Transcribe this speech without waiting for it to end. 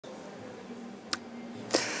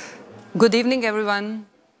Good evening, everyone.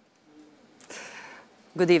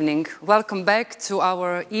 Good evening. Welcome back to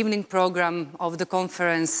our evening program of the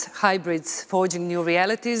conference Hybrids, Forging New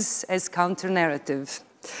Realities as Counter-Narrative.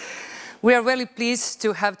 We are really pleased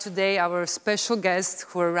to have today our special guest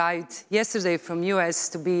who arrived yesterday from US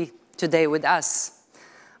to be today with us.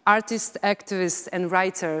 Artist, activist, and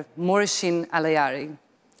writer Morehshin Allahyari.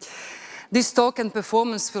 This talk and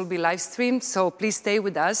performance will be live streamed, so please stay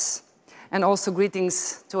with us. And also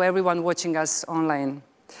greetings to everyone watching us online.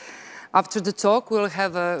 After the talk, we'll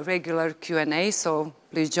have a regular Q&A, so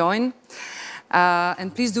please join.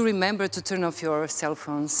 And please do remember to turn off your cell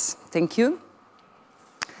phones. Thank you.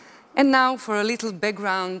 And now for a little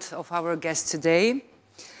background of our guest today.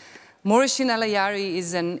 Morehshin Allahyari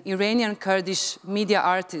is an Iranian-Kurdish media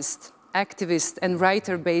artist, activist, and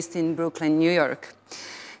writer based in Brooklyn, New York.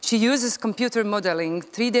 She uses computer modeling,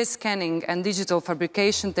 3D scanning, and digital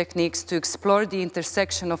fabrication techniques to explore the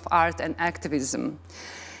intersection of art and activism.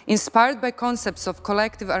 Inspired by concepts of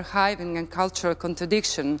collective archiving and cultural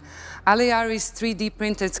contradiction, Allahyari's 3D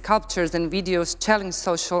printed sculptures and videos challenge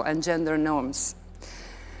social and gender norms.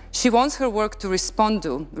 She wants her work to respond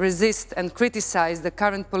to, resist, and criticize the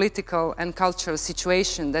current political and cultural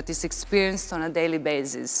situation that is experienced on a daily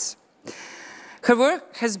basis. Her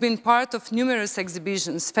work has been part of numerous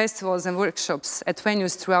exhibitions, festivals, and workshops at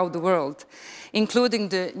venues throughout the world, including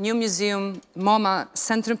the New Museum, MoMA,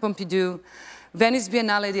 Centrum Pompidou, Venice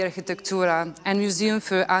Biennale di Architettura, and Museum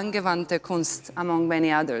für angewandte Kunst, among many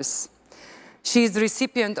others. She is the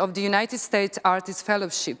recipient of the United States Artist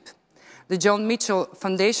Fellowship, the John Mitchell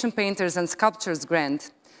Foundation Painters and Sculptors Grant,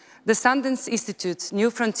 the Sundance Institute New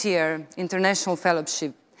Frontier International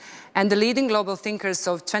Fellowship, and the Leading Global Thinkers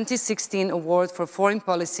of 2016 Award for Foreign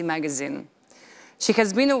Policy magazine. She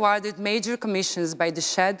has been awarded major commissions by the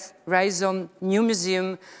Shed, Rhizome, New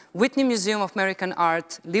Museum, Whitney Museum of American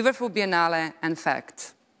Art, Liverpool Biennale, and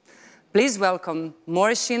FACT. Please welcome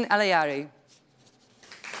Morehshin Allahyari.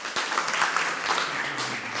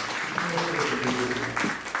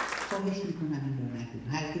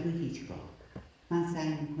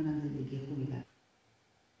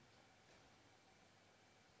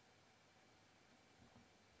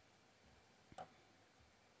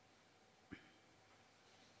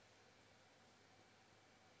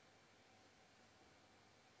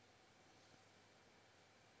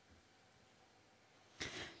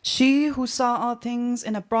 She who saw all things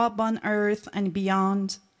in a broadband earth and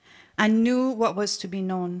beyond, and knew what was to be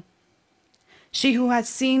known. She who had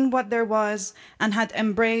seen what there was and had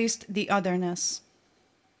embraced the otherness.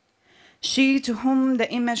 She to whom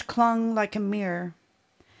the image clung like a mirror,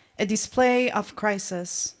 a display of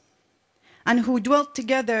crisis, and who dwelt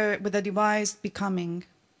together with a devised becoming.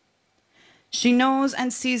 She knows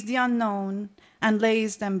and sees the unknown and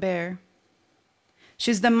lays them bare.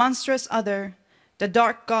 She's the monstrous other, the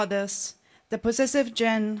dark goddess, the possessive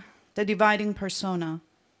jinn, the dividing persona.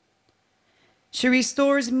 She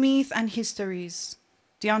restores myth and histories,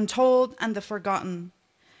 the untold and the forgotten,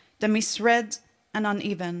 the misread and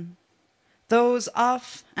uneven, those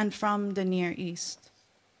of and from the Near East.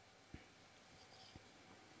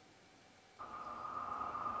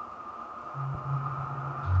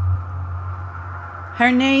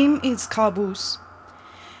 Her name is Kabus.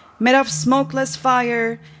 Made of smokeless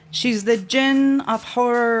fire, she's the jinn of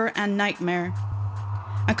horror and nightmare,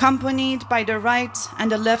 accompanied by the right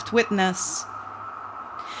and the left witness.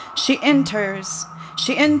 She enters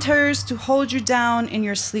to hold you down in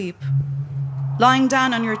your sleep, lying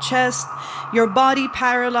down on your chest, your body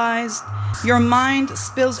paralyzed, your mind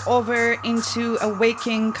spills over into a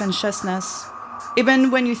waking consciousness.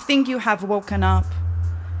 Even when you think you have woken up,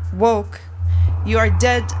 you are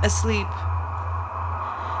dead asleep.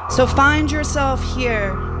 So find yourself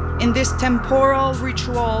here in this temporal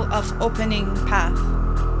ritual of opening path.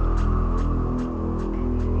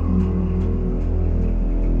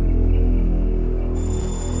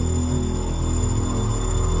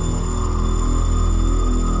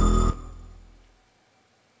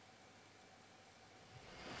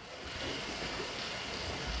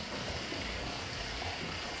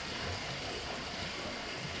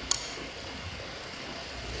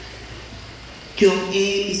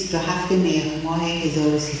 جمعه 27 مهر ماه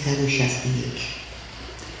 1361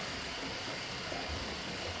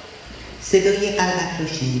 صدای قلبت را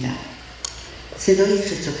شنیدم. صدای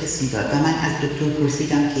خس و خس می‌داد و من از دکتر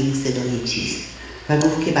پرسیدم که این صدای چیست و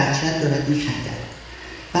گفت که بچه‌ت دارد می‌خندد.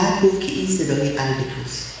 بعد گفت که این صدای قلب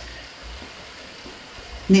توست.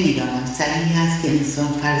 نمی‌دانم صحیح است که انسان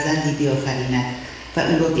فرزندی بیافریند و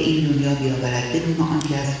او را به این دنیا بیاورد بدون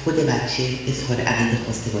آنکه از خود بچه اظهار عقیده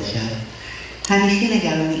خواسته باشد. همیشه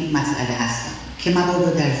نگران این مسئله هستم که مبادا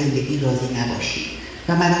در زندگی راضی نباشی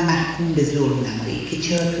و مرا محکوم به ظلم نمایی که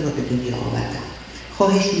چرا تو را به دنیا آوردم.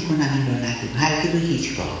 خواهش میکنم این را نگو، هرگز و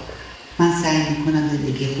هیچگاه. من سعی میکنم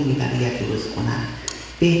زندگی خوبی برایت درست کنم.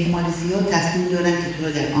 به احتمال زیاد تصمیم دارم که تو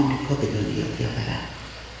را در آمریکا به دنیا بیاورم.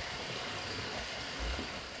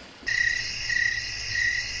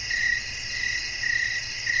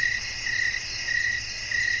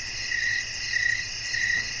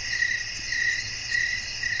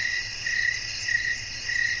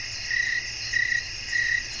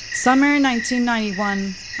 Summer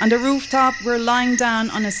 1991. On the rooftop, we're lying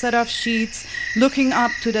down on a set of sheets, looking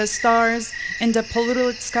up to the stars in the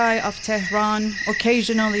polluted sky of Tehran,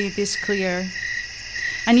 occasionally this clear.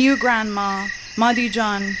 And you, Grandma, Madi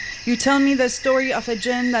John, you tell me the story of a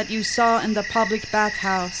jinn that you saw in the public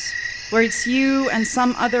bathhouse, where it's you and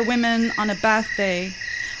some other women on a bath day,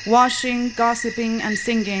 washing, gossiping, and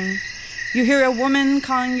singing. You hear a woman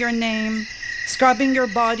calling your name, scrubbing your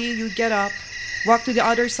body, you get up, walk to the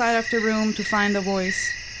other side of the room to find the voice.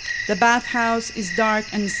 The bathhouse is dark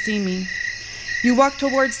and steamy. You walk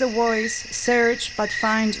towards the voice, search, but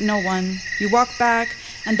find no one. You walk back,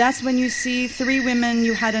 and that's when you see 3 women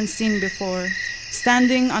you hadn't seen before,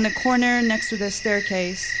 standing on a corner next to the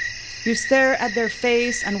staircase. You stare at their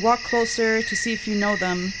face and walk closer to see if you know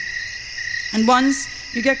them. And once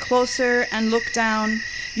you get closer and look down,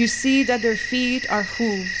 you see that their feet are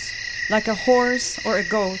hooves, like a horse or a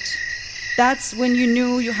goat. That's when you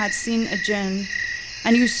knew you had seen a jinn,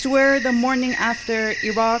 and you swear the morning after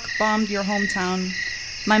Iraq bombed your hometown.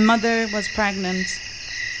 My mother was pregnant.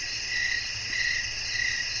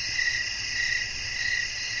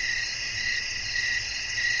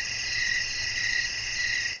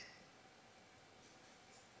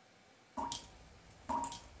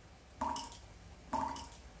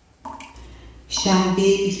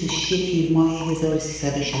 شنبه 26 تیر ماه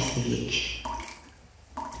 1361.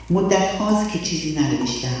 مدت هاست که چیزی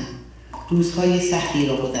ننوشتم. روزهای سختی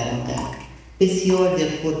را گذراندم. بسیار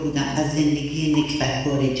دلخور بودم از زندگی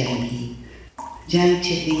نکبتبار جنگی. جنگ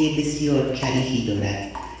چهره بسیار کریهی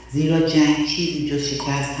دارد، زیرا جنگ چیزی جز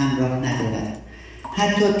شکست همراه ندارد.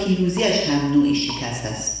 حتی پیروزیش هم نوعی شکست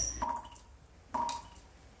است.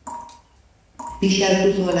 بیش از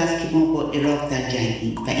 2 سال است که ما با عراق در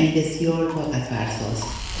جنگیم و این بسیار طاقت فرساست.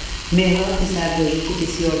 مهراد پسردایی که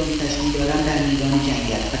بسیار دوستش می‌دارم در میدان جنگ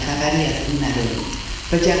است و خبری از او نداریم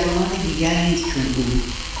و جوانان دیگر نیز چون او.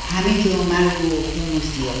 همه جا مرگ و خون و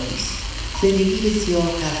سیاهی است. زندگی بسیار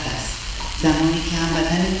تلخ است. زمانی که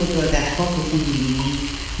هموطن خود را در خاک و خون می‌بینی،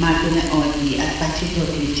 مردم عادی از بچه تا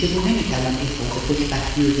پیر چگونه می‌توان احساس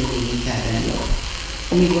خوشبختی و زندگی کردن یافت.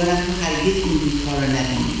 امیدوارم تو هرگز این روزها را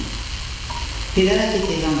نبینی. پدرت به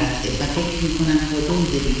تهران رفته و فکر می‌کنم تا 2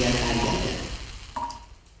 روز دیگر برگردد.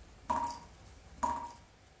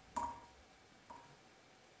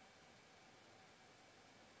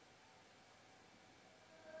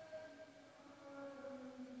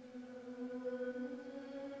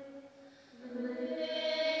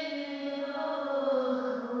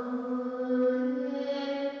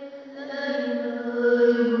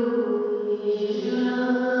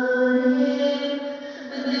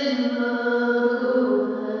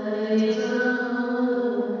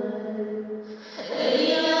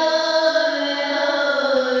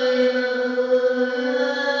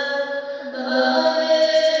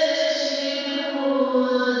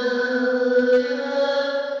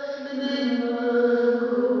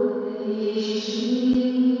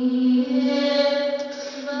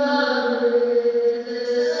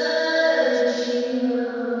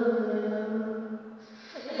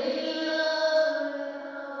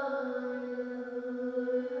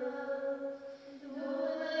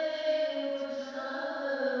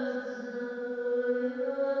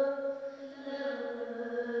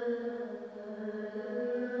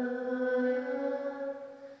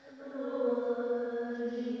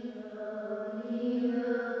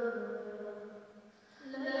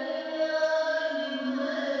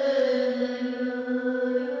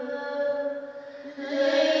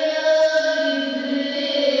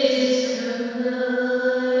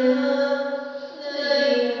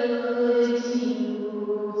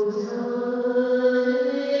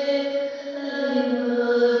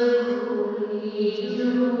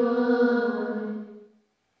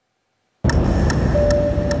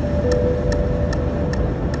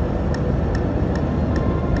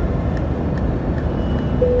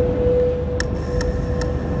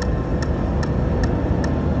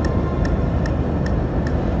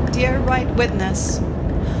 Witness.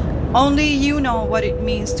 Only you know what it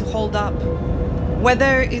means to hold up,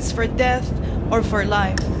 whether it's for death or for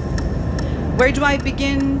life. Where do I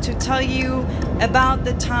begin to tell you about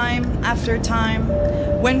the time after time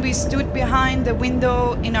when we stood behind the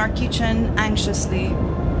window in our kitchen anxiously.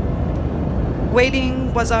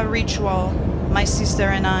 Waiting was our ritual, my sister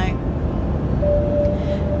and I.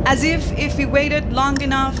 As if we waited long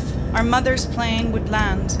enough, our mother's plane would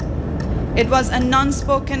land. It was a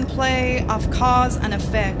non-spoken play of cause and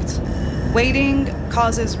effect. Waiting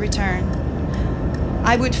causes return.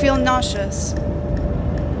 I would feel nauseous.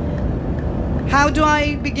 How do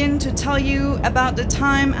I begin to tell you about the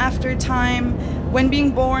time after time when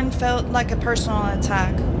being born felt like a personal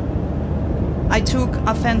attack? I took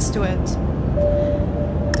offense to it.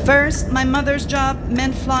 First, my mother's job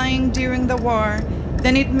meant flying during the war.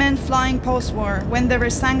 Then it meant flying post-war, when there were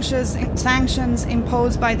sanctions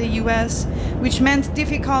imposed by the US, which meant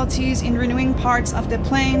difficulties in renewing parts of the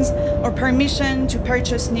planes or permission to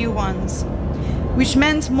purchase new ones, which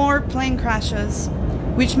meant more plane crashes,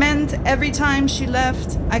 which meant every time she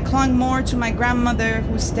left, I clung more to my grandmother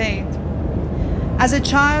who stayed. As a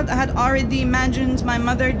child, I had already imagined my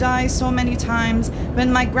mother die so many times.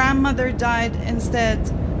 When my grandmother died instead,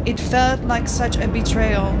 it felt like such a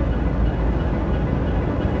betrayal.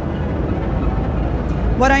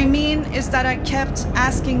 What I mean is that I kept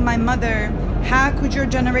asking my mother, how could your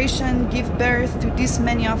generation give birth to this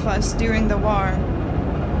many of us during the war?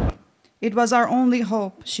 It was our only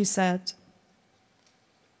hope, she said.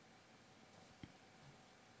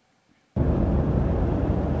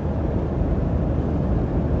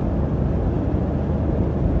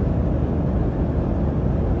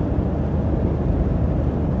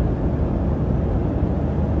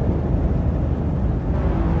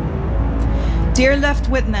 Dear left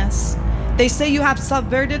witness, they say you have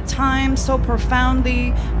subverted time so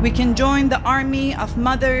profoundly, we can join the army of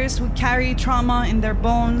mothers who carry trauma in their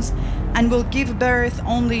bones and will give birth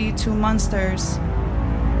only to monsters.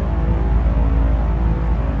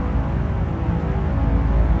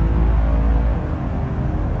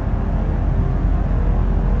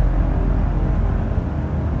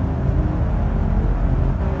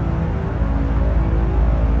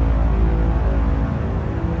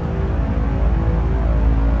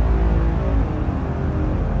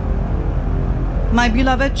 My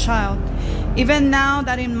beloved child, even now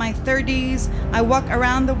that in my 30s, I walk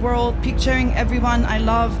around the world picturing everyone I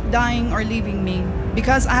love dying or leaving me,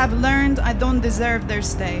 because I have learned I don't deserve their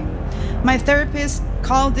stay. My therapist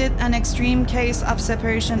called it an extreme case of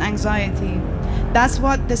separation anxiety. That's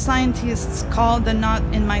what the scientists call the knot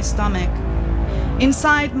in my stomach.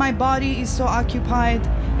 Inside, my body is so occupied,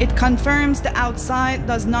 it confirms the outside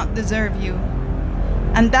does not deserve you.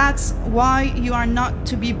 And that's why you are not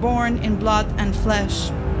to be born in blood and flesh.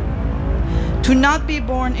 To not be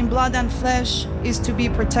born in blood and flesh is to be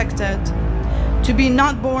protected. To be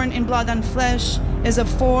not born in blood and flesh is a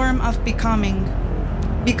form of becoming.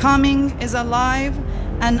 Becoming is alive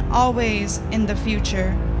and always in the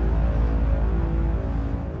future.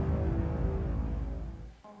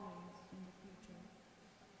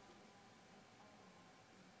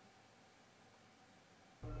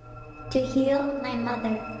 To heal my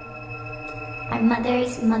mother, our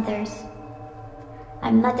mother's mothers,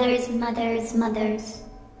 our mother's mothers' mothers,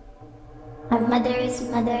 our mother's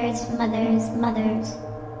mothers' mothers' mothers,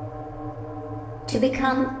 to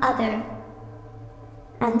become other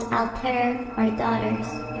and alter our daughters,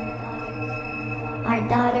 our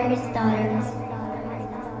daughters' daughters,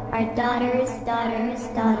 our daughters' daughters'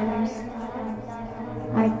 daughters,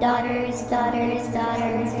 our daughters' daughters'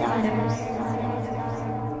 daughters' daughters.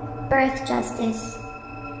 Birth justice,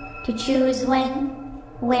 to choose when,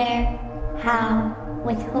 where, how,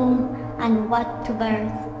 with whom, and what to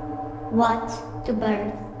birth. What to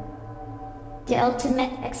birth. The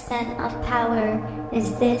ultimate extent of power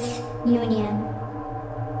is this union.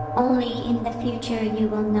 Only in the future you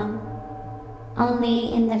will know.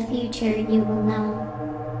 Only in the future you will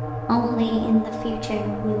know. Only in the future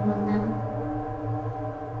you will know.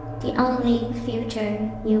 The only future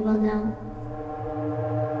you will know.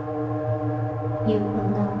 You will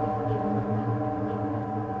know.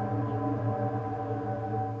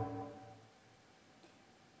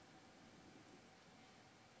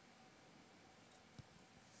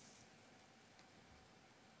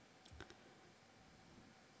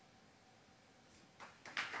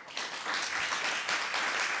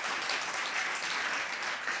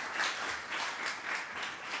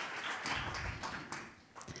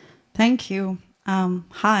 Thank you.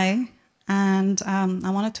 Hi, and I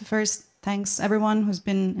wanted to first thanks everyone who's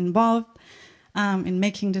been involved in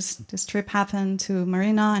making this trip happen, to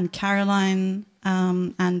Marina and Caroline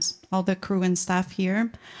and all the crew and staff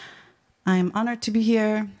here. I'm honored to be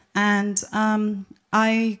here, And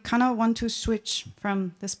I kind of want to switch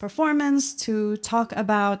from this performance to talk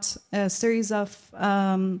about a series of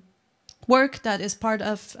work that is part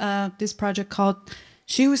of this project called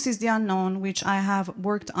She Who Sees the Unknown, which I have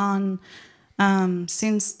worked on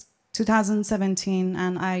since 2017,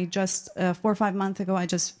 and I just 4 or 5 months ago I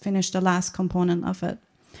just finished the last component of it.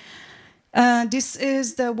 This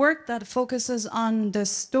is the work that focuses on the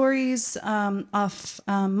stories of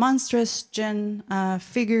monstrous jinn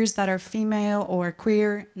figures that are female or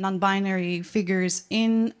queer, non-binary figures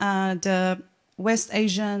in the West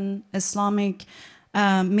Asian Islamic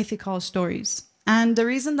mythical stories. And the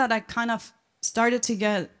reason that I kind of started to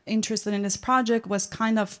get interested in this project was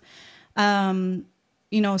kind of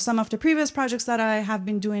you know, some of the previous projects that I have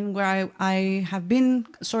been doing where I have been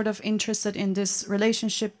sort of interested in this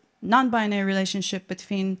relationship, non-binary relationship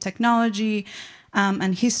between technology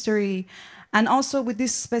and history. And also with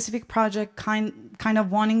this specific project, kind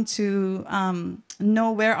of wanting to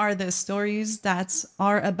know where are the stories that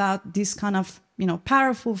are about these kind of, you know,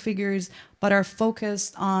 powerful figures, but are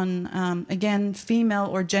focused on, again, female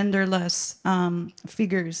or genderless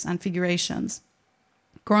figures and figurations.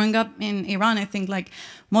 Growing up in Iran, I think like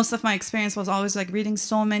most of my experience was always like reading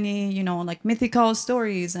so many, you know, like mythical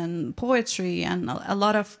stories and poetry and a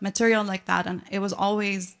lot of material like that. And it was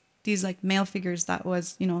always these like male figures that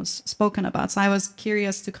was, you know, spoken about. So I was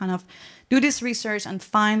curious to kind of do this research and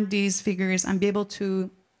find these figures and be able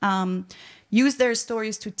to use their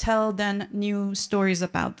stories to tell then new stories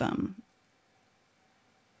about them.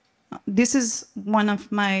 This is one of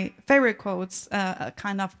my favorite quotes,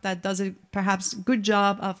 kind of that does a perhaps good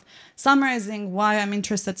job of summarizing why I'm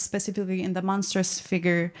interested specifically in the monstrous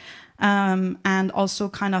figure, and also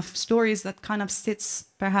kind of stories that kind of sits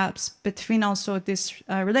perhaps between also this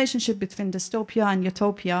relationship between dystopia and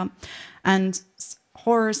utopia and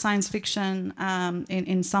horror science fiction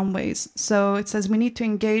in some ways. So it says we need to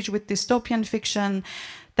engage with dystopian fiction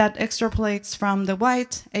that extrapolates from the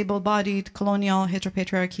white, able-bodied, colonial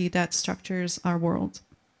heteropatriarchy that structures our world.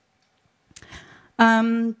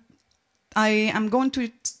 I am going to,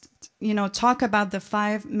 you know, talk about the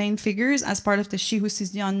 5 main figures as part of the She Who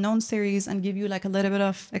Sees the Unknown series and give you like a little bit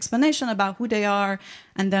of explanation about who they are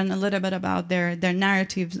and then a little bit about their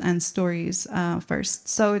narratives and stories first.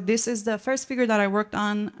 So this is the first figure that I worked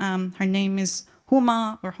on. Her name is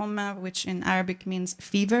Huma or Homa, which in Arabic means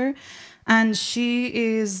fever. And she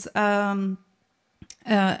is a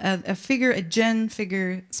figure, a jinn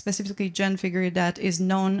figure, specifically jinn figure that is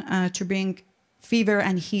known to bring fever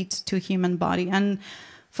and heat to human body. And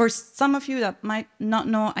for some of you that might not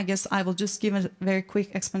know, I guess I will just give a very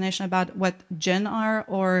quick explanation about what jinn are,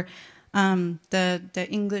 or the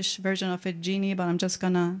English version of it, genie, but I'm just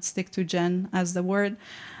gonna stick to jinn as the word.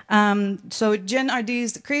 So jinn are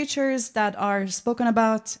these creatures that are spoken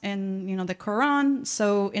about in, you know, the Quran.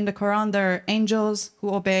 So in the Quran, there are angels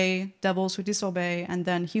who obey, devils who disobey, and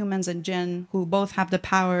then humans and jinn who both have the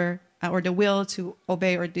power or the will to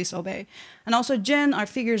obey or disobey. And also jinn are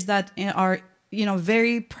figures that are, you know,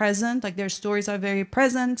 very present, like their stories are very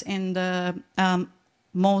present in the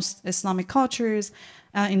most Islamic cultures,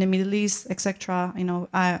 in the Middle East, etc. You know,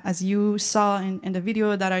 as you saw in the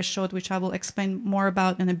video that I showed, which I will explain more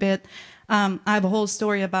about in a bit, I have a whole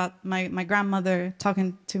story about my grandmother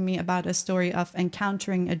talking to me about a story of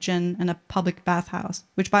encountering a jinn in a public bathhouse,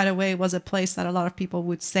 which, by the way, was a place that a lot of people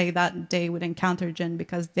would say that they would encounter jinn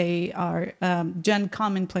because they are, jinn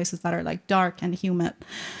come in places that are like dark and humid.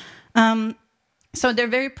 So they're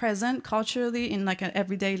very present culturally in like an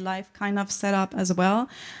everyday life kind of setup as well.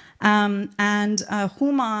 And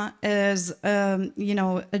Huma is, you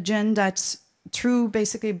know, a jinn that's through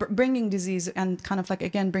basically bringing disease and kind of like,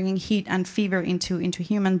 again, bringing heat and fever into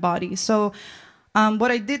human body. So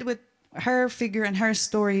what I did with her figure and her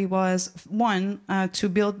story was, one, to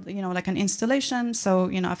build, you know, like an installation. So,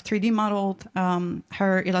 you know, I've 3D modeled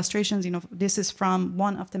her illustrations. You know, this is from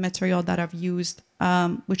one of the material that I've used,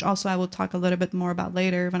 which also I will talk a little bit more about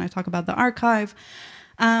later when I talk about the archive.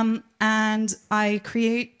 And I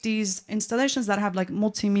create these installations that have like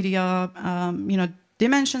multimedia, you know,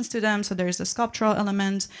 dimensions to them. So there's a sculptural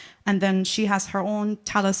element, and then she has her own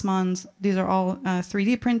talismans. These are all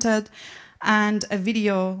 3D printed, and a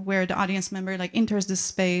video where the audience member like enters this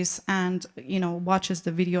space and, you know, watches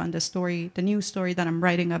the video and the story, the new story that I'm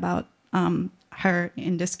writing about her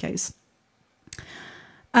in this case.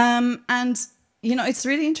 And, you know, it's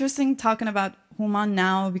really interesting talking about Huma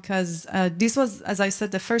now because this was, as I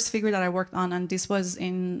said, the first figure that I worked on, and this was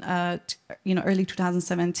in, you know, early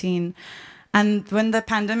 2017. And when the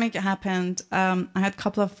pandemic happened, I had a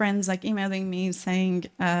couple of friends like emailing me saying,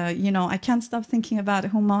 you know, I can't stop thinking about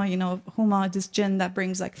Huma, you know, Huma, this jinn that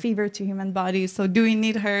brings like fever to human bodies. So do we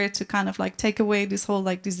need her to kind of like take away this whole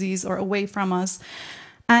like disease or away from us?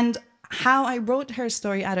 And how I wrote her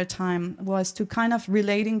story at a time was to kind of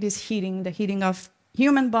relating this heating, the heating of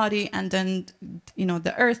human body and then, you know,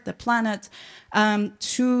 the earth, the planet,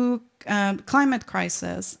 to climate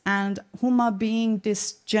crisis, and Huma being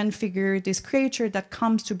this gen figure, this creature that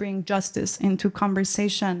comes to bring justice into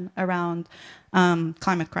conversation around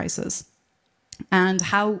climate crisis. And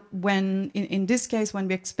how when, in this case, when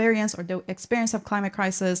we experience, or the experience of climate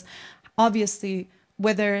crisis, obviously,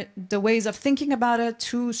 whether the ways of thinking about it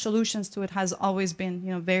to solutions to it has always been, you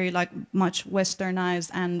know, very like much westernized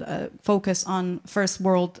and focused on first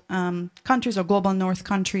world countries or global north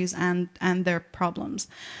countries and their problems.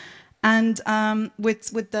 And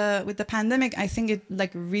with the pandemic, I think it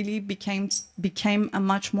like really became a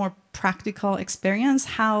much more practical experience.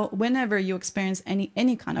 How whenever you experience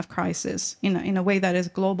any kind of crisis in a way that is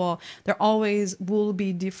global, there always will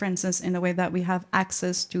be differences in the way that we have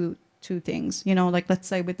access to things. You know, like let's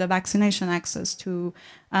say with the vaccination access to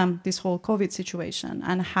this whole COVID situation,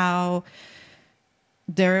 and how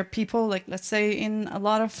there are people, like let's say in a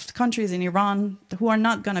lot of countries in Iran, who are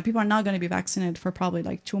not gonna, people are not gonna be vaccinated for probably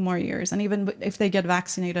like 2 more years. And even if they get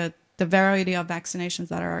vaccinated, the variety of vaccinations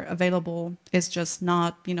that are available is just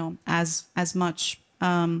not, you know, as much,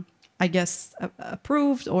 I guess,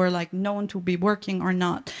 approved or like known to be working or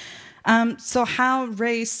not. So how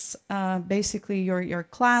race, basically your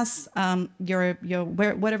class,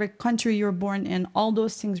 whatever country you're born in, all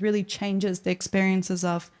those things really changes the experiences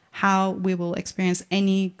of how we will experience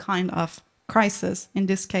any kind of crisis. In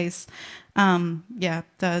this case, yeah,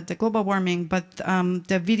 the global warming. But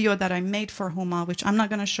the video that I made for Huma, which I'm not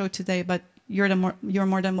going to show today, but you're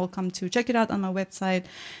more than welcome to check it out on my website,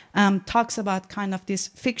 talks about kind of this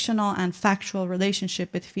fictional and factual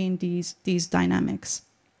relationship between these dynamics.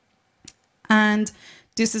 And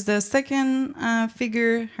this is the second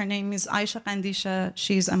figure. Her name is Aisha Kandisha.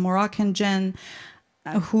 She's a Moroccan jinn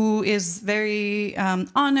who is very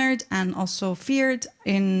honored and also feared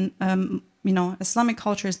in you know, Islamic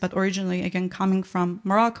cultures, but originally again coming from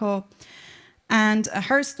Morocco. And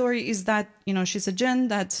her story is that, you know, she's a jinn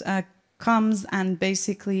that comes and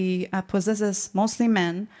basically possesses mostly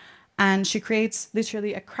men, and she creates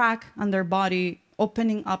literally a crack on their body,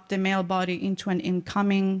 opening up the male body into an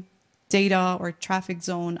incoming data or traffic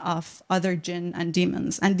zone of other jinn and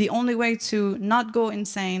demons. And the only way to not go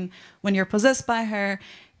insane when you're possessed by her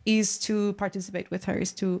is to participate with her,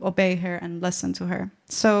 is to obey her and listen to her.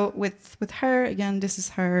 So with her, again, this is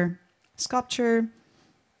her sculpture.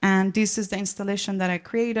 And this is the installation that I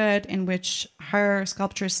created, in which her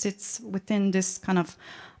sculpture sits within this kind of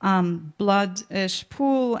blood-ish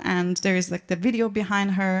pool, and there is like the video behind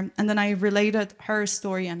her. And then I related her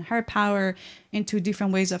story and her power into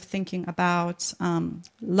different ways of thinking about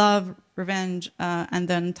love, revenge, and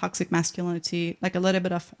then toxic masculinity, like a little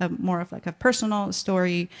bit of more of like a personal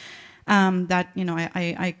story that, you know,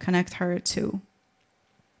 I connect her to.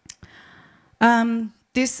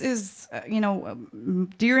 This is, you know,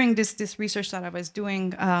 during this research that I was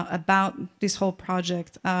doing about this whole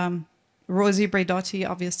project, Rosie Braidotti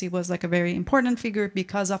obviously was like a very important figure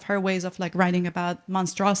because of her ways of like writing about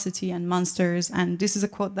monstrosity and monsters. And this is a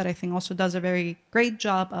quote that I think also does a very great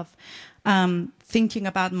job of thinking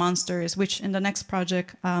about monsters, which in the next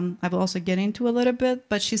project I will also get into a little bit.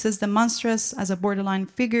 But she says the monstrous as a borderline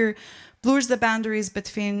figure blurs the boundaries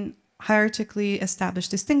between hierarchically established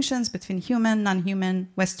distinctions between human, non-human,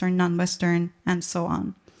 Western, non-Western, and so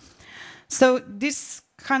on. So this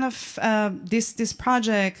kind of, this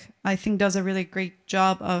project, I think, does a really great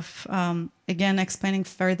job of, again, explaining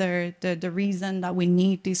further the reason that we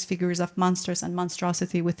need these figures of monsters and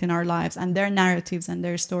monstrosity within our lives, and their narratives and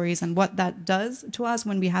their stories, and what that does to us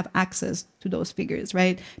when we have access to those figures,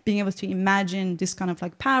 right? Being able to imagine this kind of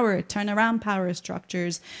like power, turn around power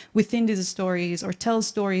structures within these stories, or tell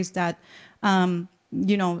stories that,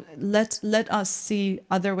 you know, let us see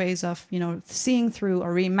other ways of, you know, seeing through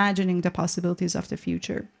or reimagining the possibilities of the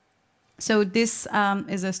future. So this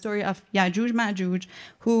is a story of Ya'juj Ma'juj,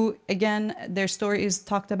 who, again, their story is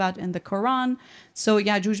talked about in the Quran. So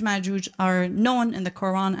Ya'juj Ma'juj are known in the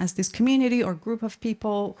Quran as this community or group of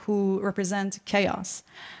people who represent chaos.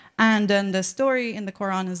 And then the story in the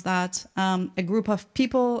Quran is that a group of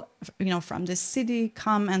people, you know, from this city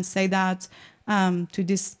come and say that to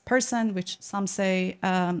this person, which some say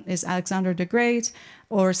is Alexander the Great,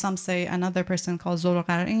 or some say another person called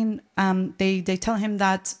Zoroastrian. They tell him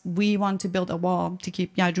that we want to build a wall to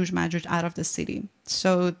keep Yajuj Majuj out of the city.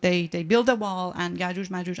 So they build a wall, and Yajuj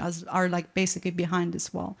Majuj are like basically behind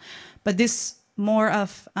this wall. But this more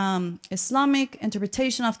of Islamic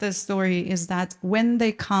interpretation of the story is that when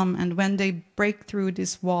they come and when they break through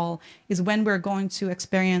this wall is when we're going to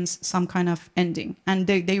experience some kind of ending. And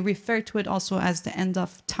they refer to it also as the end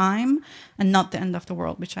of time and not the end of the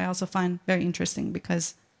world, which I also find very interesting,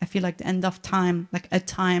 because I feel like the end of time, like a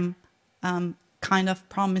time kind of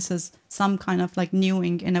promises some kind of like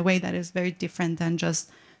newing in a way that is very different than just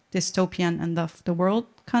dystopian end of the world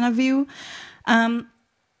kind of view.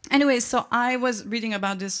 Anyway, so I was reading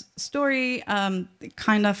about this story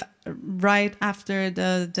kind of right after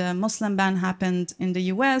the Muslim ban happened in the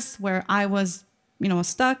US, where I was, you know,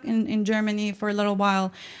 stuck in Germany for a little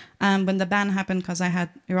while when the ban happened, because I had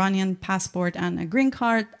Iranian passport and a green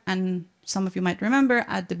card. And some of you might remember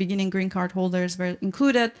at the beginning, green card holders were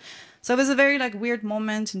included. So it was a very like weird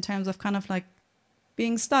moment in terms of kind of like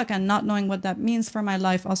being stuck and not knowing what that means for my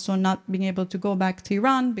life. Also not being able to go back to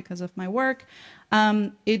Iran because of my work.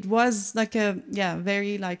 It was like a, yeah,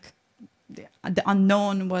 very like, the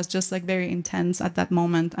unknown was just like very intense at that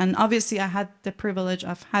moment. And obviously I had the privilege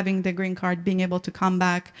of having the green card, being able to come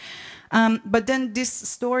back. But then this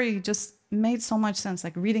story just made so much sense,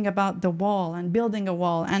 like reading about the wall and building a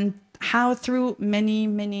wall, and how through many,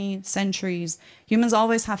 many centuries, humans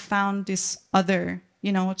always have found this other,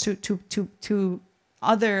 you know, to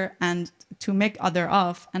other and to make other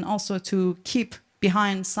of, and also to keep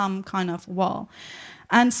behind some kind of wall.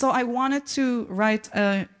 And so I wanted to write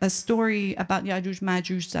a story about Yajuj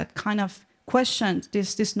Majuj that kind of questioned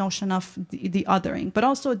this notion of the othering, but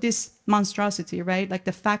also this monstrosity, right? Like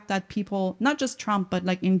the fact that people, not just Trump, but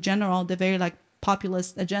like in general, the very like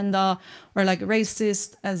populist agenda or like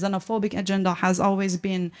racist, xenophobic agenda has always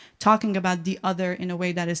been talking about the other in a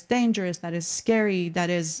way that is dangerous, that is scary, that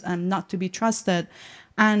is not to be trusted.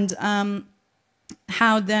 And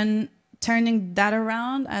how then turning that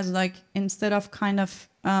around as like, instead of kind of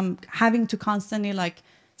having to constantly like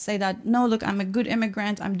say that, no, look, I'm a good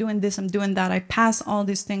immigrant, I'm doing this, I'm doing that, I pass all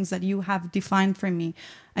these things that you have defined for me.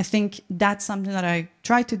 I think that's something that I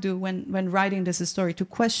try to do when writing this story, to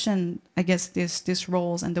question, I guess, these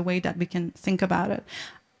roles and the way that we can think about it.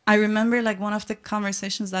 I remember like one of the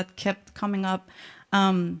conversations that kept coming up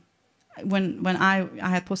when I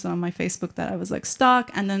had posted on my Facebook that I was like stuck,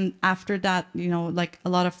 and then after that, you know, like a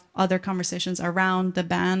lot of other conversations around the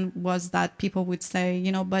ban was that people would say,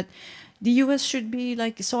 you know, but the US should be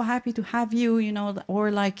like so happy to have you, you know,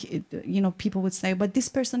 or like, you know, people would say, but this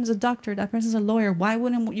person is a doctor, that person is a lawyer, why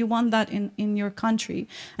wouldn't you want that in your country?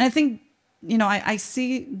 And I think, you know, I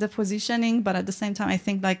see the positioning, but at the same time, I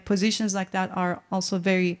think like positions like that are also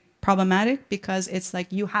very problematic, because it's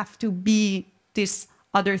like you have to be this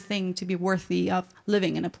other thing to be worthy of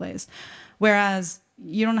living in a place, whereas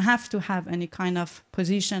you don't have to have any kind of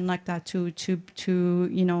position like that to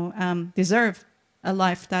you know, deserve a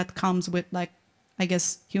life that comes with like, I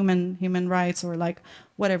guess, human rights, or like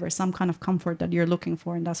whatever, some kind of comfort that you're looking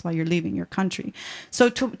for, and that's why you're leaving your country. So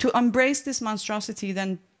to embrace this monstrosity,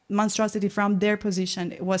 then monstrosity from their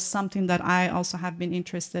position, it was something that I also have been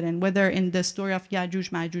interested in, whether in the story of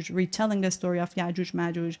Yajuj Majuj, retelling the story of Yajuj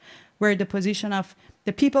Majuj, where the position of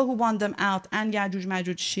the people who want them out and Yajuj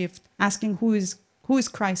Majuj shift, asking who is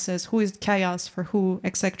crisis, who is chaos for who,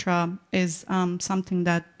 etc., is something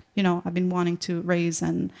that, you know, I've been wanting to raise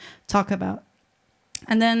and talk about.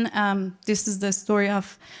 And then this is the story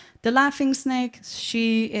of the laughing snake.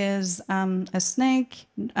 She is a snake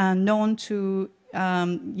known to,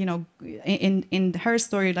 you know, in her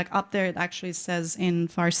story, like up there, it actually says in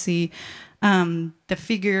Farsi, the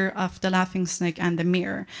figure of the laughing snake and the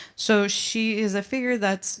mirror. So she is a figure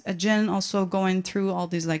that's a jinn, also going through all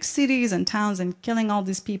these like cities and towns and killing all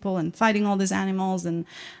these people and fighting all these animals and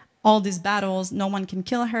all these battles. No one can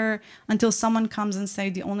kill her until someone comes and say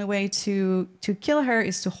the only way to kill her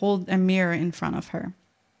is to hold a mirror in front of her.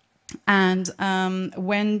 And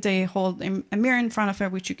when they hold a mirror in front of her,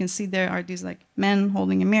 which you can see there are these like men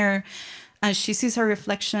holding a mirror, she sees her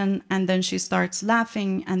reflection, and then she starts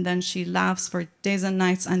laughing, and then she laughs for days and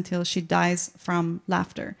nights until she dies from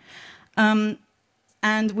laughter.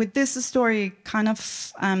 And with this story, kind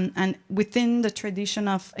of, and within the tradition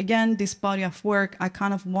of, again, this body of work, I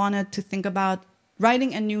kind of wanted to think about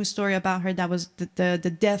writing a new story about her that was,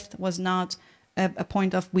 the death was not a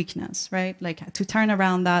point of weakness, right? Like to turn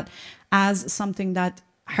around that as something that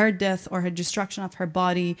her death or her destruction of her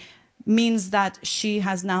body means that she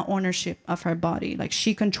has now ownership of her body. Like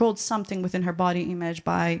she controlled something within her body image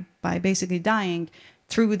by basically dying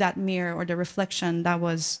through that mirror or the reflection that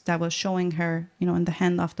was showing her, you know, in the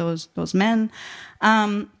hand of those men.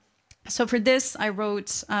 So for this, I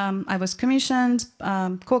wrote, I was commissioned,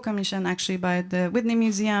 co-commissioned actually by the Whitney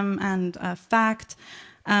Museum and FACT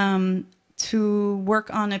to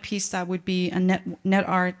work on a piece that would be a net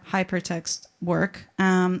art hypertext work.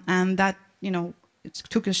 And that, you know, it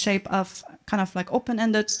took a shape of kind of like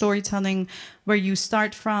open-ended storytelling where you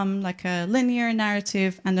start from like a linear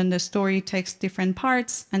narrative and then the story takes different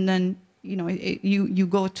parts and then, you know, you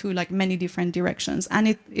go to like many different directions.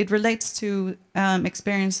 And it relates to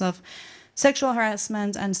experience of sexual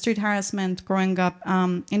harassment and street harassment growing up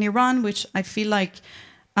in Iran, which I feel like,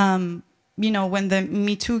 you know, when the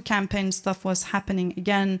Me Too campaign stuff was happening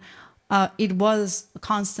again, it was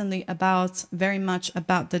constantly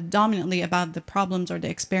dominantly about the problems or the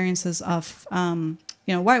experiences of,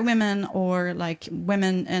 you know, white women or like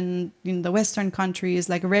women in the Western countries.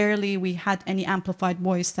 Like rarely we had any amplified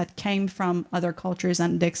voice that came from other cultures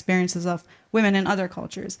and the experiences of women in other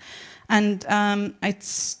cultures. And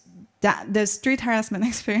the street harassment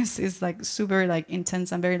experience is like super like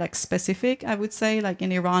intense and very like specific, I would say, like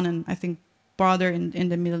in Iran and I think broader in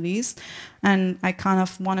the Middle East. And I kind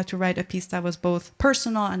of wanted to write a piece that was both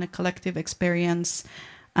personal and a collective experience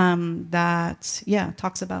that, yeah,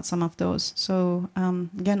 talks about some of those. So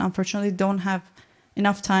again, unfortunately, don't have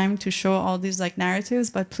enough time to show all these like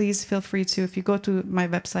narratives, but please feel free to, if you go to my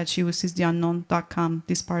website, shewhoseistunknown.com,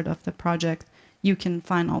 this part of the project, you can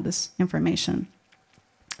find all this information.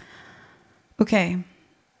 Okay.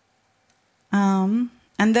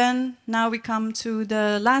 And then now we come to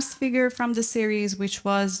the last figure from the series, which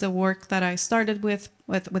was the work that I started with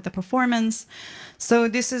the performance. So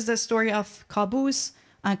this is the story of Qaboos.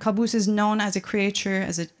 Qaboos is known as a creature,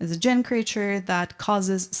 as a jinn creature that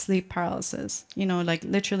causes sleep paralysis. You know, like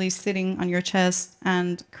literally sitting on your chest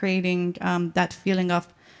and creating that feeling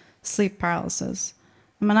of sleep paralysis.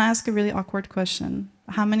 I'm gonna ask a really awkward question.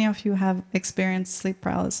 How many of you have experienced sleep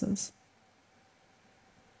paralysis?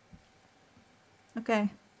 Okay.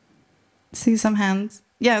 See some hands.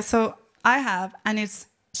 Yeah, so I have, and it's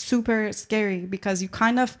super scary because you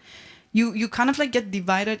kind of like get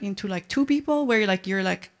divided into like two people where you're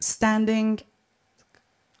like standing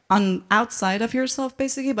on outside of yourself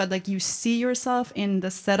basically, but like you see yourself in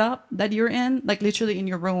the setup that you're in, like literally in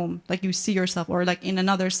your room, like you see yourself, or like in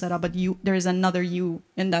another setup, but there is another you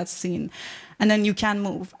in that scene, and then you can't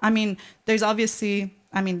move. I mean, there's obviously,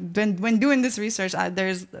 I mean, when doing this research,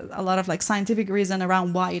 there's a lot of like scientific reason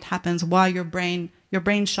around why it happens, why your brain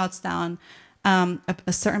shuts down a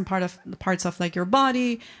certain parts of like your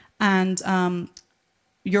body, and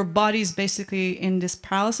your body is basically in this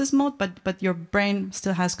paralysis mode, but your brain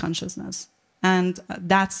still has consciousness, and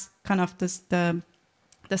that's kind of the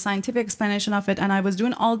scientific explanation of it. And I was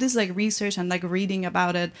doing all this like research and like reading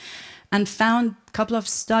about it, and found a couple of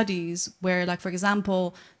studies where, like, for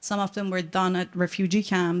example, some of them were done at refugee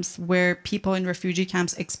camps where people in refugee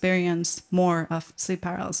camps experience more of sleep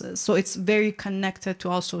paralysis. So it's very connected to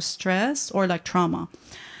also stress or like trauma.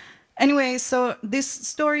 Anyway, so this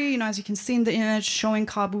story, you know, as you can see in the image, showing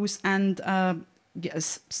Qaboos and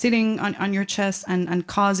yes, sitting on your chest and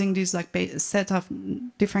causing these like set of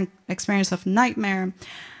different experience of nightmare.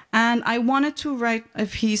 And I wanted to write a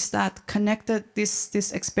piece that connected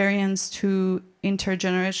this experience to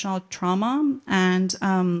intergenerational trauma. And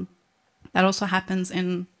that also happens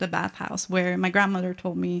in the bathhouse where my grandmother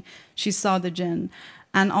told me she saw the jinn.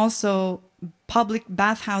 And also public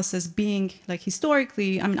bathhouses being like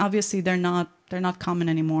historically, I mean, obviously they're not common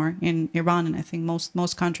anymore in Iran and I think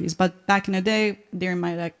most countries. But back in the day, during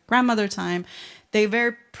my like grandmother time, they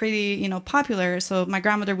were pretty, you know, popular. So my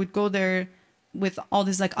grandmother would go there with all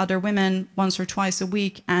these like other women once or twice a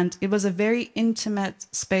week, and it was a very intimate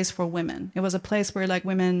space for women. It was a place where like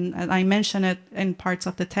women, and I mention it in parts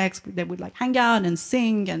of the text, they would like hang out and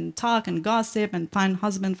sing and talk and gossip and find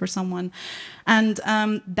husband for someone. And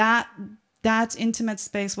that intimate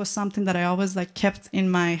space was something that I always like kept in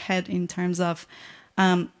my head in terms of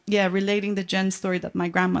relating the jinn story that my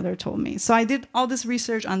grandmother told me. So I did all this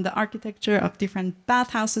research on the architecture of different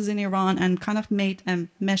bathhouses in Iran and kind of made a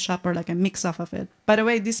mashup or like a mix-up of it. By the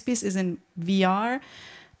way, this piece is in VR.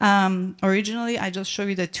 Originally, I just show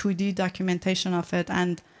you the 2D documentation of it,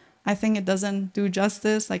 and I think it doesn't do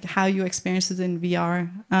justice, like how you experience it in VR.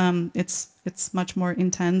 It's much more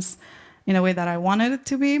intense in a way that I wanted it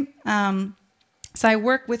to be. So I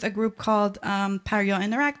work with a group called Pario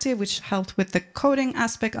Interactive, which helped with the coding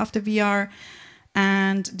aspect of the VR.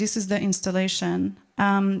 And this is the installation.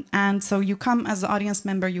 And so you come as an audience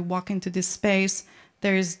member, you walk into this space.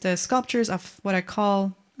 There's the sculptures of what I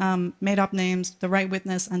call made-up names, the right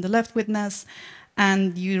witness and the left witness.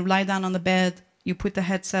 And you lie down on the bed, you put the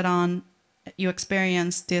headset on, you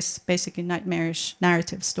experience this basically nightmarish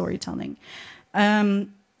narrative storytelling.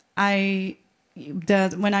 When I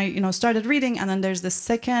started reading, and then there's the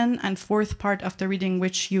second and fourth part of the reading,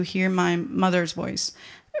 which you hear my mother's voice,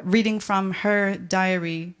 reading from her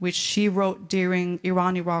diary, which she wrote during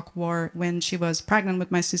Iran-Iraq war when she was pregnant with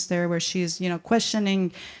my sister, where she's,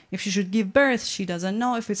 questioning if she should give birth. She doesn't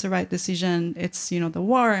know if it's the right decision. It's, the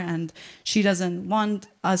war, and she doesn't want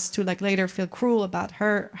us to later feel cruel about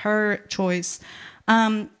her choice.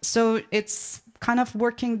 So it's kind of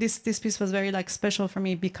working, this piece was very special for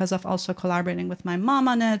me because of also collaborating with my mom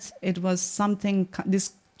on it. It was something,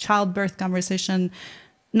 this childbirth conversation.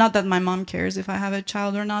 Not that my mom cares if I have a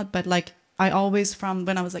child or not, but I always, from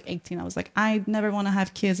when I was 18, I was I never want to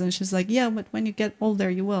have kids. And she's like, yeah, but when you get older,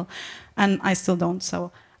 you will. And I still don't.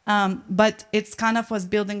 So, but it's kind of was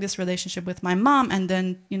building this relationship with my mom, and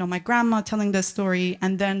then, my grandma telling the story,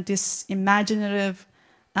 and then this imaginative,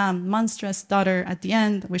 monstrous daughter at the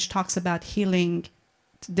end, which talks about healing.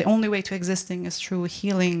 The only way to existing is through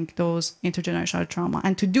healing those intergenerational trauma.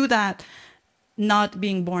 And to do that, not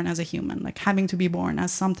being born as a human, having to be born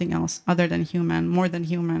as something else other than human, more than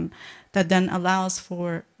human, that then allows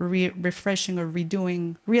for refreshing or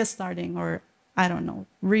redoing, restarting, or I don't know,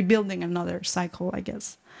 rebuilding another cycle, I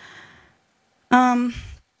guess. And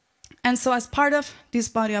so as part of this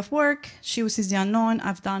body of work, She Who Sees the Unknown,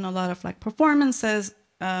 I've done a lot of performances,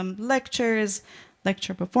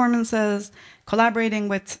 lecture performances, collaborating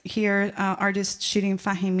with here artist Shirin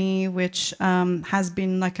Fahimi, which has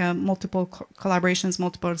been multiple collaborations,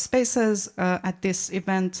 multiple spaces at this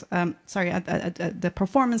event. At the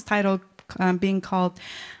performance title being called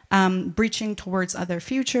Breaching Towards Other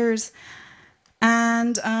Futures.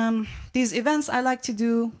 And these events I like to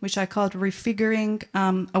do, which I called refiguring,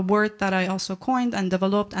 a word that I also coined and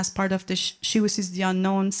developed as part of the She Who Sees the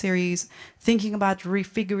Unknown series, thinking about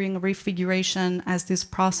refiguration as this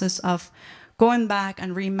process of going back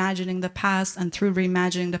and reimagining the past, and through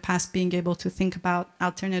reimagining the past, being able to think about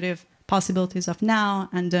alternative possibilities of now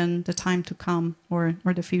and then the time to come, or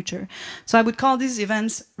the future. So I would call these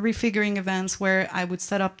events refiguring events, where I would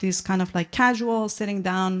set up these kind of casual sitting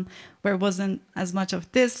down, where it wasn't as much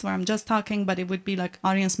of this where I'm just talking, but it would be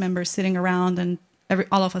audience members sitting around and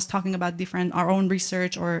all of us talking about our own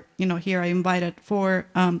research, or here I invited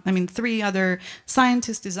three other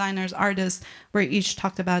scientists, designers, artists, where each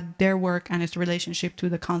talked about their work and its relationship to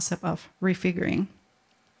the concept of refiguring.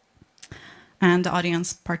 And the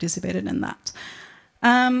audience participated in that.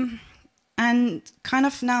 And kind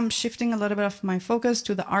of now I'm shifting a little bit of my focus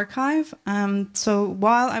to the archive. So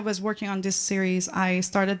while I was working on this series, I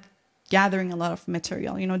started gathering a lot of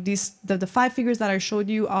material. The 5 figures that I showed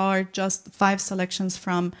you are just 5 selections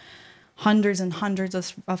from hundreds and hundreds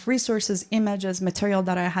of resources, images, material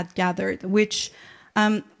that I had gathered, which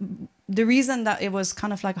the reason that it was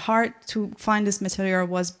kind of hard to find this material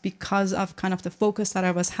was because of kind of the focus that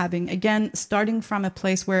I was having. Again, starting from a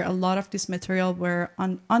place where a lot of this material were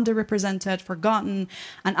underrepresented, forgotten,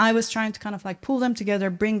 and I was trying to kind of pull them together,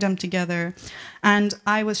 bring them together. And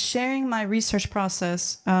I was sharing my research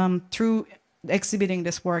process through exhibiting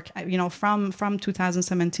this work, from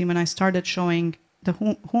 2017, when I started showing the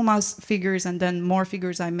Huma's figures and then more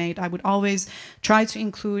figures I made. I would always try to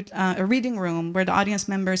include a reading room where the audience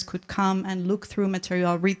members could come and look through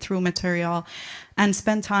material, read through material, and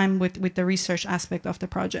spend time with the research aspect of the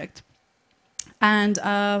project. And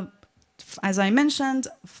as I mentioned,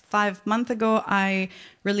 5 months ago, I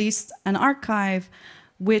released an archive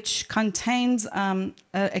which contains a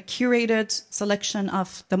curated selection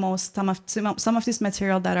of some of this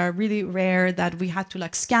material that are really rare, that we had to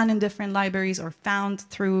scan in different libraries or found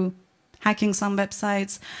through hacking some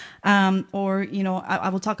websites, or I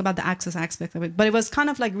will talk about the access aspect of it. But it was kind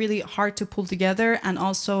of really hard to pull together, and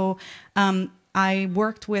also I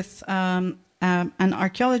worked with an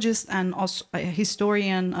archaeologist and also a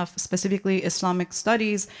historian of specifically Islamic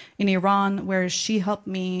studies in Iran, where she helped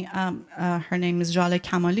me, her name is Jale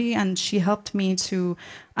Kamali, and she helped me to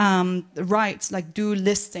write, do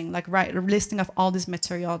listing, write a listing of all this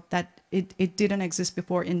material that it didn't exist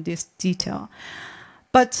before in this detail.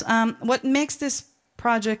 But what makes this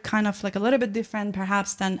project kind of a little bit different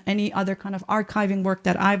perhaps than any other kind of archiving work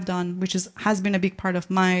that I've done, which has been a big part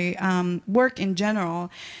of my work in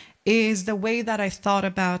general, is the way that I thought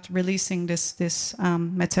about releasing this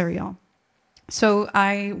material. So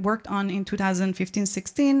I worked on, in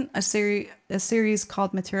 2015-16, a series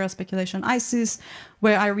called Material Speculation ISIS,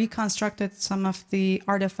 where I reconstructed some of the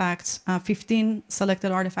artifacts, 15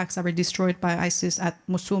 selected artifacts that were destroyed by ISIS at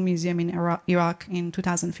Mosul Museum in Iraq in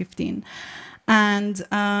 2015. And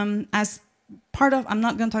as part of, I'm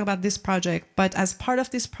not going to talk about this project, but as part of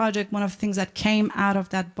this project, one of the things that came out of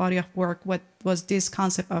that body of work was this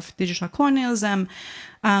concept of digital colonialism,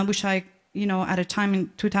 which I, at a time in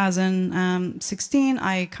 2016,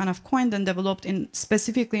 I kind of coined and developed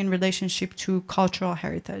specifically in relationship to cultural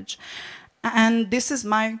heritage. And this is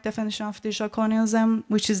my definition of digital colonialism,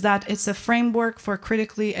 which is that it's a framework for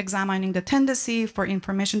critically examining the tendency for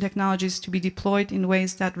information technologies to be deployed in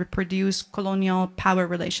ways that reproduce colonial power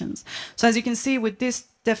relations. So as you can see with this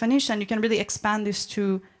definition, you can really expand this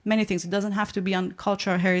to many things. It doesn't have to be on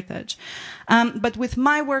cultural heritage. But with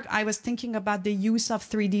my work, I was thinking about the use of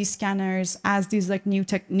 3D scanners as these like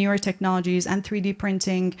newer technologies and 3D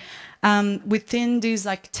printing within these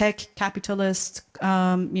like tech capitalist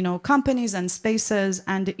companies and spaces,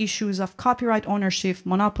 and the issues of copyright ownership,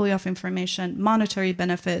 monopoly of information, monetary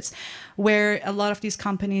benefits, where a lot of these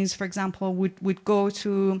companies, for example, would go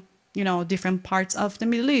to different parts of the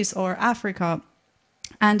Middle East or Africa,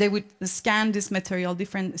 and they would scan this material,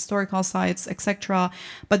 different historical sites, etc.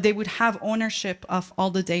 But they would have ownership of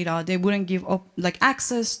all the data. They wouldn't give up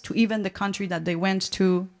access to even the country that they went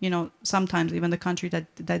to, sometimes even the country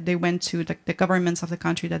that they went to, the governments of the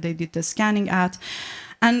country that they did the scanning at.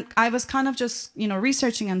 And I was kind of just,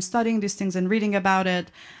 researching and studying these things and reading about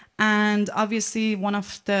it. And obviously one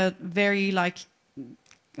of the very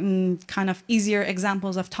kind of easier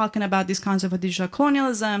examples of talking about this concept of digital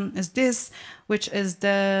colonialism is this, which is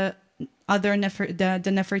the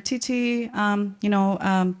Nefertiti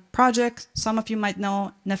project. Some of you might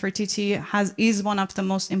know Nefertiti is one of the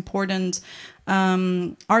most important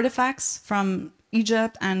artifacts from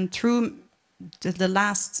Egypt, and through the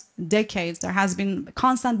last decades there has been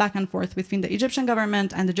constant back and forth between the Egyptian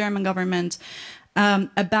government and the German government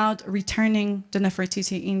about returning the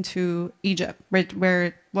Nefertiti into Egypt, where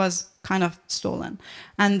it was kind of stolen.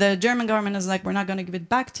 And the German government is like, we're not going to give it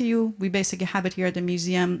back to you. We basically have it here at the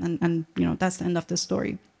museum, and that's the end of the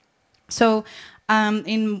story. So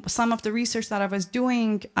in some of the research that I was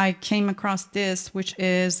doing, I came across this, which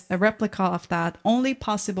is a replica of that, only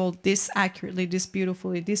possible this accurately, this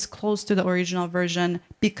beautifully, this close to the original version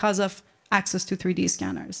because of access to 3D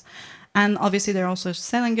scanners. And obviously they're also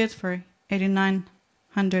selling it for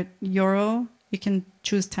 8,900 euro. You can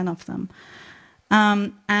choose 10 of them.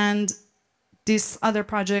 And this other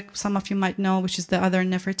project, some of you might know, which is the other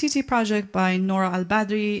Nefertiti project by Nora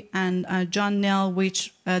Al-Badri and John Nell,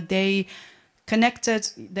 which they connected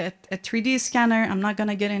a 3D scanner. I'm not going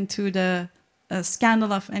to get into the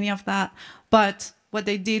scandal of any of that, but what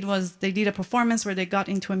they did was they did a performance where they got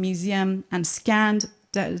into a museum and scanned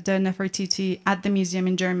the Nefertiti at the museum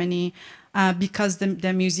in Germany, because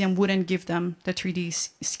the museum wouldn't give them the 3D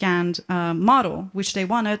scanned model, which they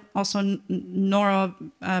wanted. Also, Nora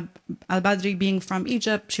Al-Badri being from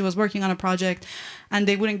Egypt, she was working on a project, and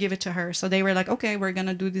they wouldn't give it to her. So they were like, okay, we're going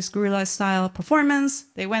to do this guerrilla-style performance.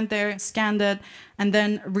 They went there, scanned it, and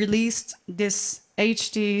then released this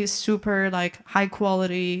HD, super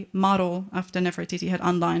high-quality model of the Nefertiti head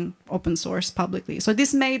online, open source, publicly. So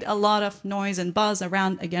this made a lot of noise and buzz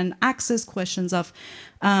around, again, access questions of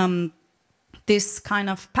this kind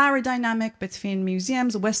of power dynamic between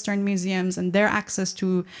museums, Western museums, and their access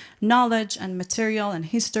to knowledge and material and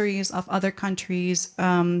histories of other countries,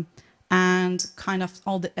 and kind of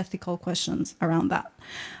all the ethical questions around that.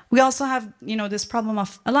 We also have, this problem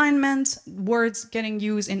of alignment, words getting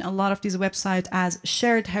used in a lot of these websites as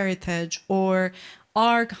shared heritage, or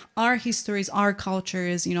our histories, our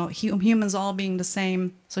cultures, humans all being the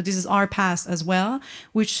same. So this is our past as well,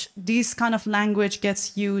 which this kind of language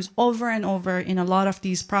gets used over and over in a lot of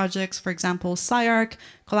these projects. For example, SciArc,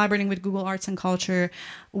 collaborating with Google Arts and Culture,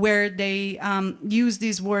 where they use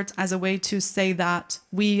these words as a way to say that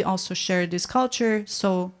we also share this culture.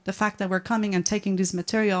 So the fact that we're coming and taking this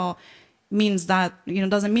material means that,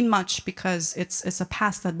 doesn't mean much, because it's a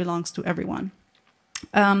past that belongs to everyone.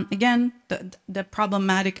 Again, the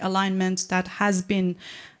problematic alignment that has been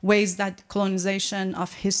ways that colonization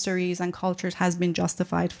of histories and cultures has been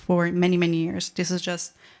justified for many, many years. This is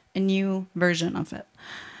just a new version of it.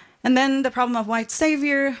 And then the problem of white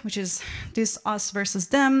savior, which is this us versus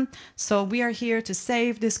them. So we are here to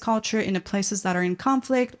save this culture in the places that are in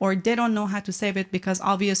conflict, or they don't know how to save it because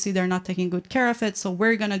obviously they're not taking good care of it. So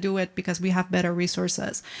we're going to do it because we have better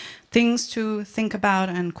resources. Things to think about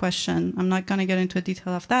and question. I'm not going to get into the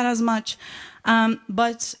detail of that as much.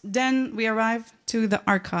 But then we arrive to the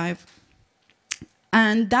archive.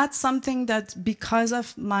 And that's something that, because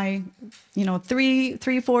of my,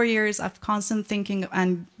 4 years of constant thinking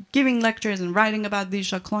and giving lectures and writing about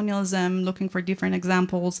digital colonialism, looking for different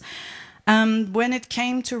examples, when it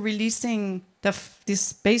came to releasing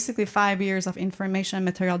this basically 5 years of information and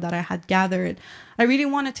material that I had gathered, I really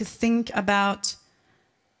wanted to think about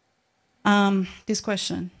this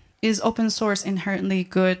question: is open source inherently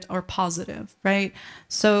good or positive, right?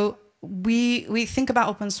 So we think about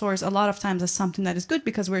open source a lot of times as something that is good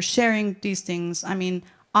because we're sharing these things. I mean,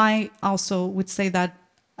 I also would say that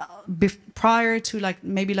prior to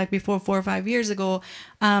maybe before 4 or 5 years ago,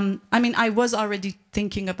 I mean, I was already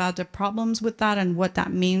thinking about the problems with that and what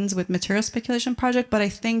that means with material speculation project, but I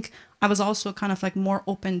think I was also kind of more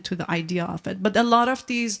open to the idea of it. But a lot of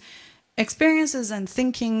these experiences and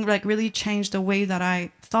thinking really changed the way that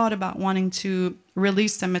I thought about wanting to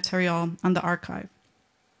release the material on the archive.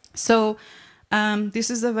 So this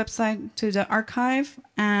is the website to the archive,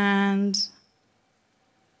 and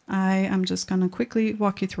I am just going to quickly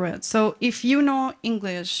walk you through it. So if you know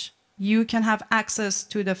English, you can have access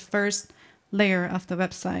to the first layer of the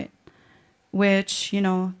website, which,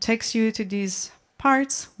 takes you to these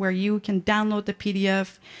parts where you can download the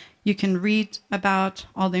PDF. You can read about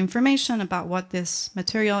all the information about what this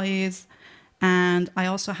material is. And I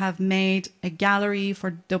also have made a gallery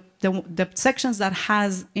for the sections that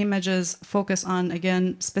has images focused on,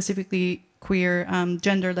 again, specifically queer,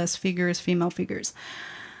 genderless figures, female figures.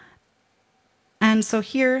 And so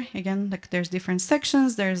here, again, there's different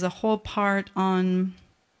sections. There's a whole part on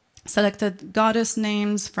selected goddess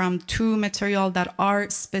names from 2 material that are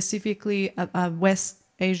specifically West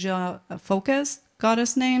Asia focused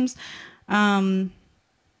goddess names. And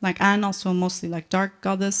also mostly dark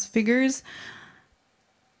goddess figures.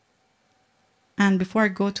 And before I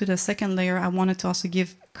go to the second layer, I wanted to also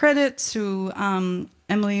give credit to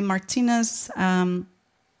Emily Martinez,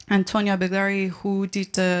 Antonia Beglari, who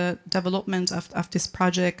did the development of this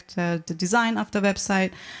project, the design of the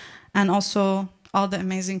website, and also all the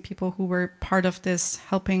amazing people who were part of this,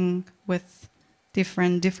 helping with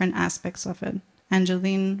different aspects of it.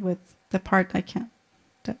 Angeline with the part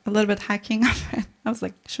a little bit hacking of it. I was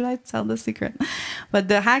like, should I tell the secret? But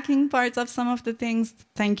the hacking parts of some of the things,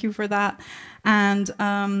 thank you for that. And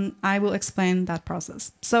I will explain that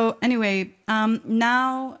process. So anyway,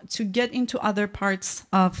 now to get into other parts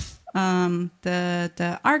of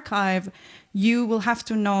the archive, you will have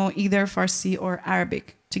to know either Farsi or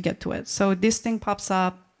Arabic to get to it. So this thing pops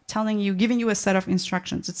up telling you, giving you a set of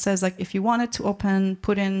instructions. It says if you wanted to open,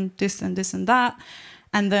 put in this and this and that,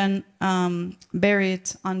 and then bury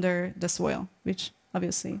it under the soil, which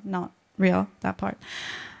obviously not real, that part.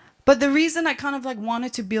 But the reason I kind of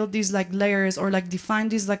wanted to build these layers or define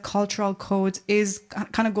these cultural codes is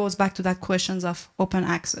kind of goes back to that questions of open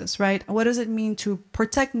access, right? What does it mean to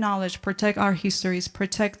protect knowledge, protect our histories,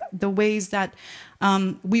 protect the ways that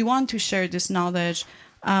we want to share this knowledge,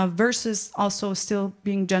 versus also still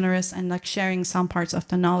being generous and sharing some parts of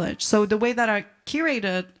the knowledge. So the way that I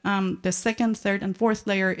curated the second, third, and fourth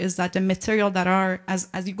layer is that the material that are, as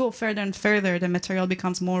you go further and further, the material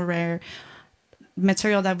becomes more rare.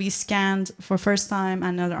 Material that we scanned for first time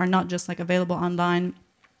and are not just available online.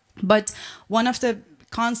 But one of the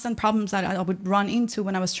constant problems that I would run into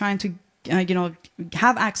when I was trying to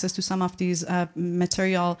have access to some of these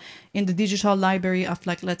material in the digital library of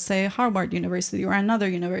let's say Harvard University or another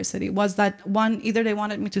university was that either they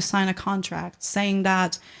wanted me to sign a contract saying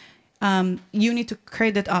that you need to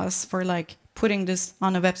credit us for putting this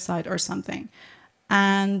on a website or something.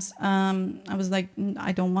 And I was like,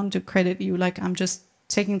 I don't want to credit you. I'm just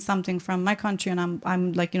taking something from my country, and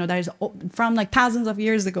I'm that is from thousands of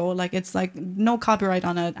years ago. It's no copyright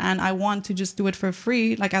on it, and I want to just do it for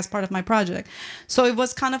free, as part of my project. So it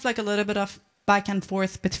was kind of a little bit of back and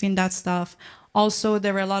forth between that stuff. Also,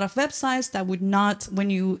 there were a lot of websites that would not, when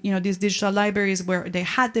these digital libraries where they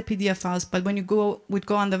had the PDF files, but when you would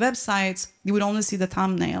go on the websites, you would only see the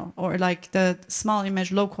thumbnail or the small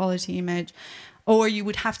image, low quality image. Or you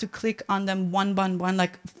would have to click on them one by one,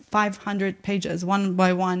 500 pages, one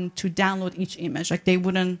by one, to download each image. They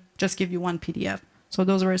wouldn't just give you one PDF. So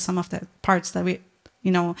those were some of the parts that we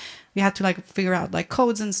had to figure out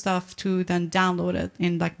codes and stuff to then download it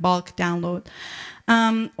in bulk download.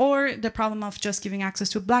 Or the problem of just giving access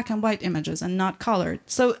to black and white images and not colored.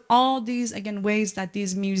 So all these, again, ways that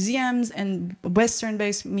these museums and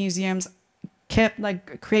Western-based museums kept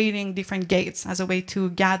creating different gates as a way to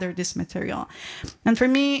gather this material. And for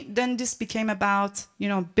me, then this became about,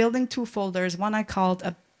 building 2 folders. One I called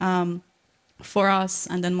For Us,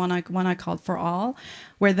 and then one I called For All,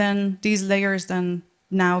 where then these layers then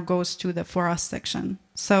now goes to the For Us section.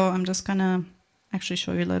 So I'm just gonna actually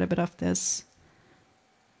show you a little bit of this.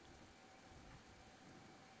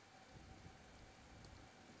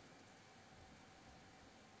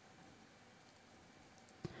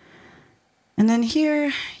 And then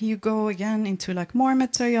here you go again into like more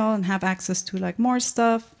material and have access to like more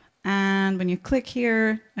stuff. And when you click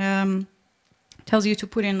here, tells you to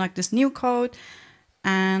put in like this new code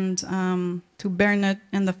and to burn it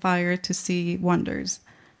in the fire to see wonders.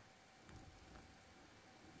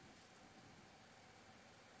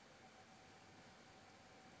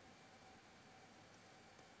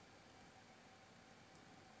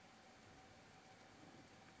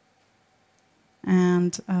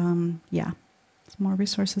 And yeah, some more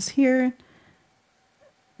resources here.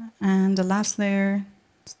 And the last layer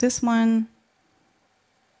is this one,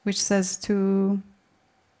 which says to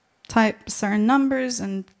type certain numbers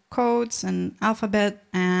and codes and alphabet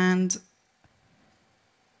and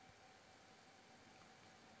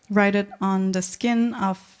write it on the skin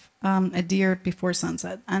of a deer before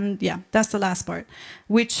sunset. And yeah, that's the last part,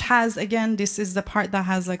 which has, again, this is the part that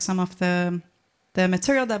has like some of the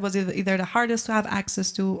material that was either the hardest to have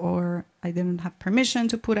access to or I didn't have permission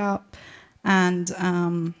to put out, and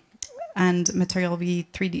material we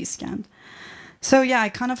 3D scanned. So yeah, I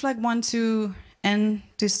kind of like want to end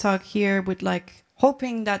this talk here with like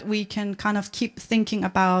hoping that we can kind of keep thinking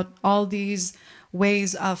about all these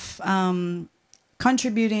ways of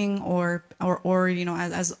contributing or you know,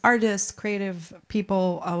 as artists, creative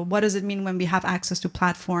people, what does it mean when we have access to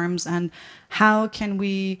platforms, and how can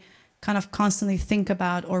we kind of constantly think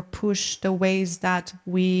about or push the ways that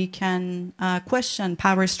we can question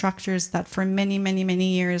power structures that for many, many, many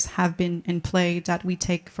years have been in play, that we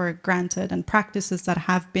take for granted, and practices that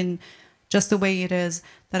have been just the way it is,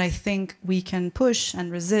 that I think we can push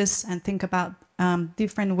and resist and think about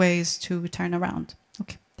different ways to turn around.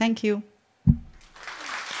 Okay, thank you.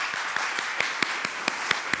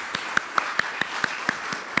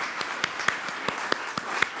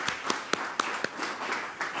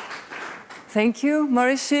 Thank you,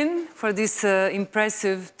 Morehshin, for this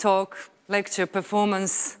impressive talk, lecture,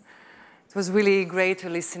 performance. It was really great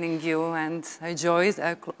listening to you, and I enjoyed.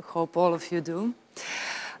 I hope all of you do.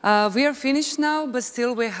 We are finished now, but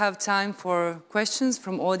still we have time for questions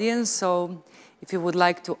from audience. So if you would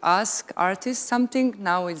like to ask artists something,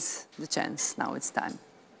 now is the chance. Now it's time.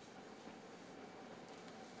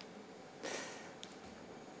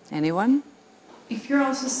 Anyone? If you're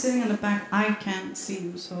also sitting in the back, I can't see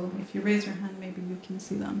you, so if you raise your hand, maybe you can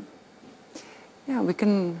see them. Yeah, we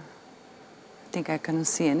can. I think I can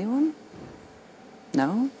see anyone.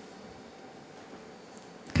 No?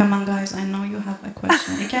 Come on, guys, I know you have a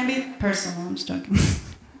question. It can be personal, I'm just joking.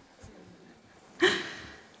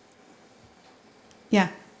 Yeah.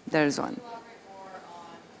 There's one.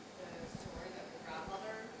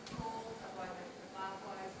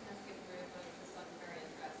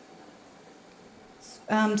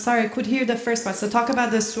 Sorry, I could hear the first part. So talk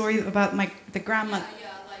about the story about the grandma.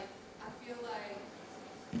 Yeah, like I feel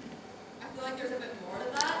like there's a bit more to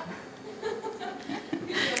that.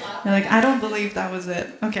 You're like, I don't believe that was it.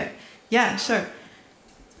 Okay. Yeah, sure.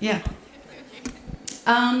 Yeah.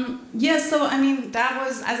 Yeah, so I mean, that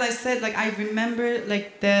was, as I said, like I remember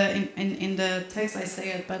like in the text I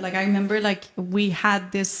say it, but like I remember like we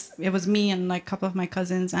had this, it was me and like a couple of my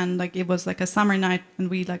cousins, and like it was like a summer night, and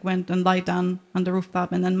we like went and lied down on the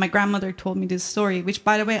rooftop, and then my grandmother told me this story, which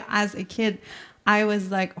by the way, as a kid, I was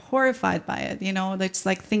like horrified by it, you know, it's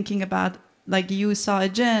like thinking about like you saw a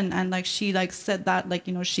jinn, and like she like said that like,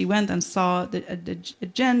 you know, she went and saw a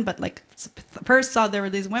jinn, but like first saw there were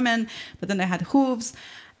these women, but then they had hooves.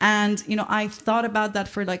 And, you know, I thought about that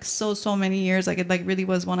for like so many years. Like it like really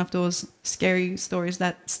was one of those scary stories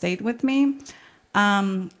that stayed with me.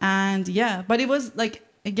 And yeah, but it was like,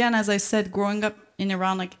 again, as I said, growing up in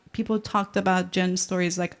Iran, like people talked about jinn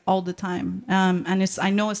stories like all the time. And I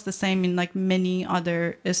know it's the same in like many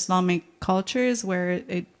other Islamic cultures where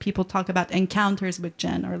people talk about encounters with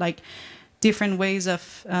jinn or like different ways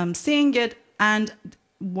of seeing it. And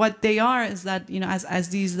what they are is that, you know, as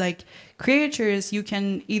these like creatures, you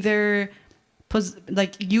can either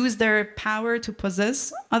like use their power to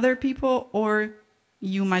possess other people, or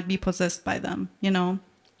you might be possessed by them, you know.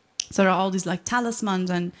 So there are all these like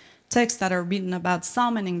talismans and texts that are written about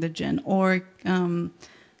summoning the jinn, or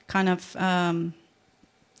kind of how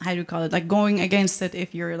do you call it, like going against it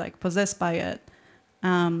if you're like possessed by it.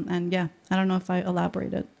 And yeah, I don't know if I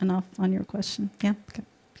elaborated enough on your question. Yeah, okay,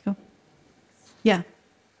 go. Yeah.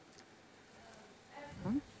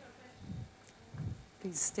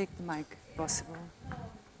 Please take the mic, if possible. About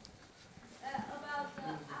the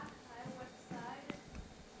archive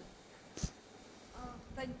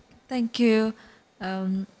website. Thank you.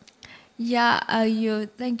 Um, yeah,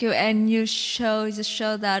 thank you. And you just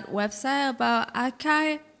show that website about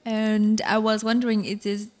archive, and I was wondering,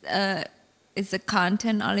 is the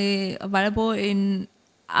content only available in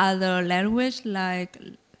other language like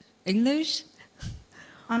English?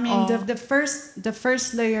 I mean, the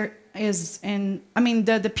first layer is in, I mean,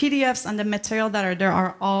 the PDFs and the material that are there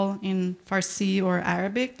are all in Farsi or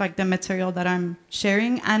Arabic, like the material that I'm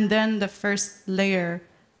sharing. And then the first layer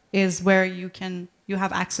is where you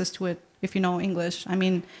have access to it if you know English. I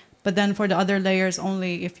mean, but then for the other layers,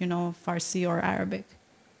 only if you know Farsi or Arabic.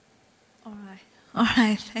 All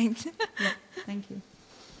right, thanks. Yeah, thank you.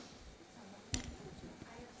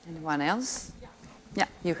 Anyone else? Yeah,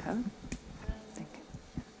 you have.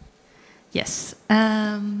 Yes.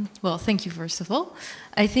 Well, thank you, first of all.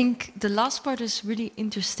 I think the last part is really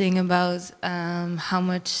interesting about how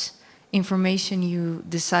much information you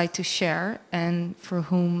decide to share and for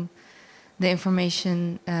whom the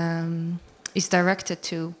information is directed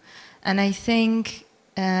to. And I think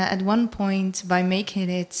at one point, by making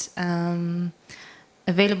it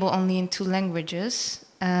available only in 2 languages,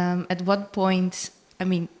 at what point, I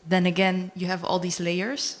mean, then again, you have all these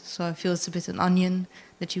layers, so I feel it's a bit an onion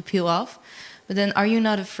that you peel off. But then are you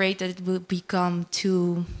not afraid that it will become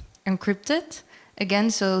too encrypted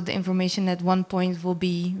again? So the information at one point will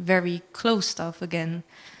be very closed off again.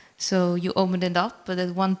 So you open it up, but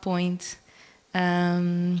at one point,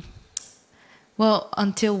 well,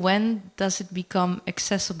 until when does it become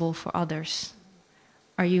accessible for others?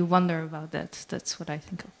 Are you wonder about that? That's what I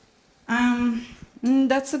think of.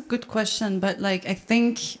 That's a good question, but like I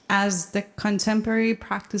think as the contemporary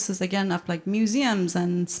practices again of like museums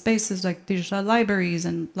and spaces like digital libraries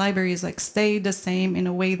and libraries like stay the same in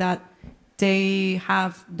a way that they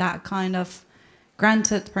have that kind of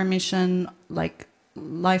granted permission like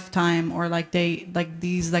lifetime, or like they like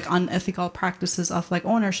these like unethical practices of like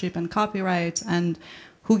ownership and copyright and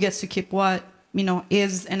who gets to keep what, you know,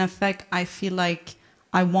 is in effect, I feel like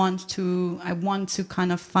I want to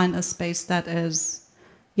kind of find a space that is,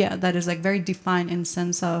 yeah, that is like very defined in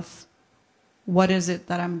sense of what is it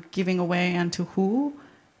that I'm giving away and to who,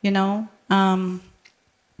 you know? And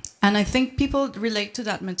I think people relate to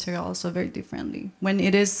that material also very differently. When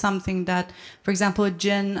it is something that, for example, a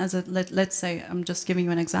jinn, as a, let's say, I'm just giving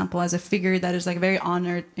you an example, as a figure that is like very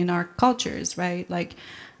honored in our cultures, right? Like,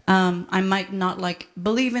 I might not like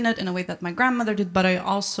believe in it in a way that my grandmother did, but I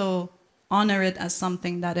also honor it as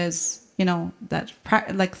something that is, you know, that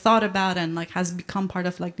like thought about and like has become part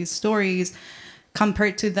of like these stories,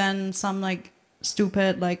 compared to then some like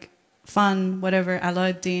stupid, like fun, whatever,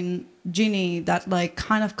 Aladdin genie that like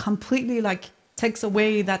kind of completely like takes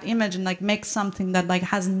away that image and like makes something that like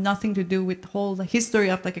has nothing to do with the whole the history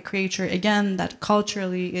of like a creature, again, that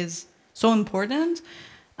culturally is so important.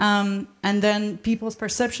 And then people's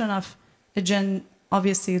perception of a jinn,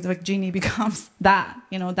 obviously the like genie becomes that,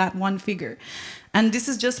 you know, that one figure. And this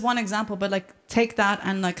is just one example, but like take that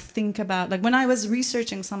and like think about, like when I was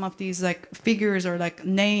researching some of these like figures or like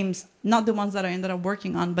names, not the ones that I ended up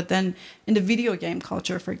working on, but then in the video game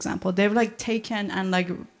culture, for example, they've like taken and like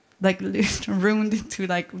ruined into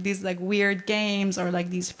like these like weird games or like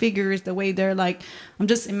these figures, the way they're like, I'm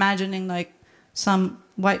just imagining like some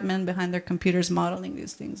white men behind their computers modeling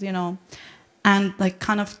these things, you know? And like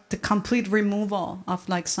kind of the complete removal of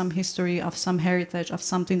like some history, of some heritage, of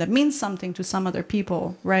something that means something to some other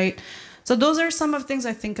people, right? So those are some of the things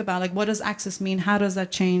I think about, like what does access mean? How does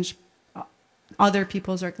that change other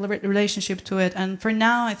people's relationship to it? And for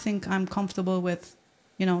now, I think I'm comfortable with,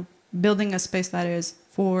 you know, building a space that is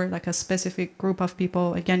for like a specific group of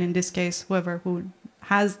people. Again, in this case, whoever who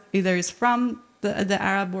has either is from the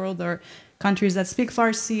Arab world or countries that speak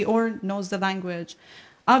Farsi or knows the language.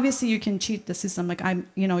 Obviously, you can cheat the system. Like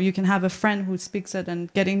you know, you can have a friend who speaks it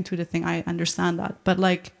and get into the thing. I understand that, but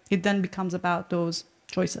like it then becomes about those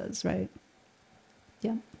choices, right?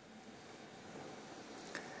 Yeah.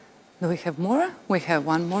 Do we have more? We have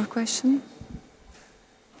one more question.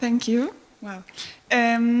 Thank you. Wow.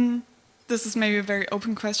 This is maybe a very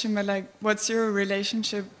open question, but like, what's your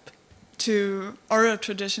relationship to oral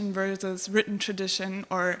tradition versus written tradition,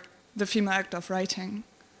 or the female act of writing?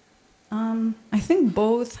 I think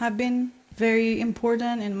both have been very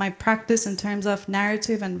important in my practice in terms of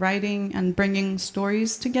narrative and writing and bringing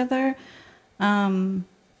stories together.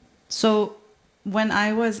 So when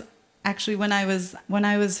I was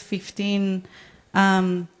 15,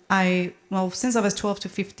 since I was 12 to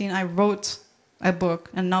 15, I wrote a book,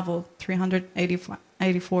 a novel,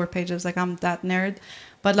 384 pages. Like I'm that nerd,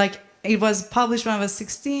 but like it was published when I was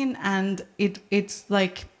 16, and it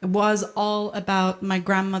was all about my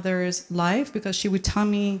grandmother's life, because she would tell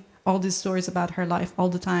me all these stories about her life all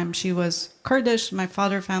the time. She was Kurdish. My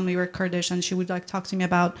father's family were Kurdish, and she would like talk to me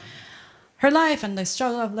about her life and the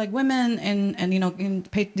struggle of like women in you know, in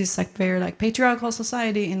this like very like patriarchal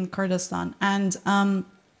society in Kurdistan. And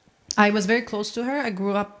I was very close to her. I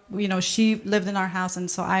grew up, you know, she lived in our house, and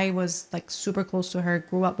so I was like super close to her,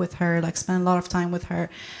 grew up with her, like spent a lot of time with her.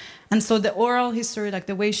 And so the oral history, like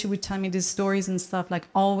the way she would tell me these stories and stuff, like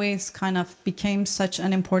always kind of became such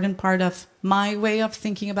an important part of my way of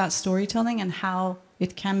thinking about storytelling and how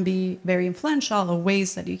it can be very influential, or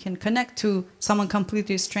ways that you can connect to someone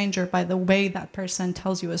completely stranger by the way that person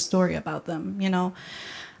tells you a story about them, you know.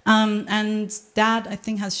 And that, I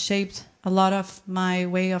think, has shaped a lot of my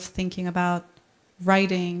way of thinking about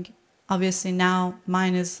writing. Obviously now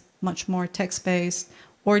mine is much more text-based,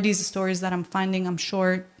 or these stories that I'm finding, I'm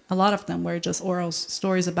sure a lot of them were just oral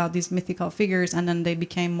stories about these mythical figures, and then they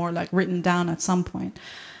became more like written down at some point.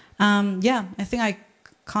 Yeah, I think I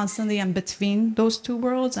constantly am between those two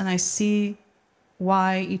worlds, and I see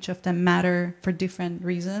why each of them matter for different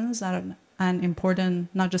reasons that are and important,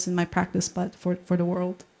 not just in my practice, but for the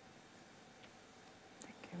world.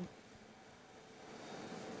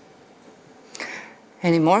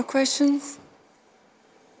 Any more questions?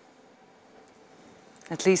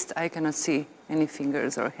 At least I cannot see any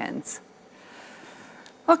fingers or hands.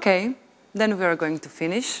 Okay, then we are going to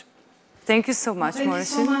finish. Thank you so much, Morehshin. Thank you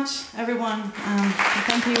so much, everyone.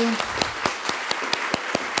 Thank you.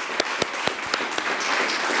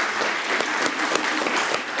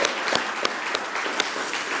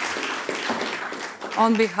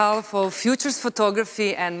 On behalf of Futures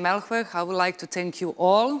Photography and Melkweg, I would like to thank you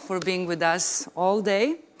all for being with us all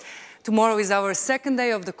day. Tomorrow is our second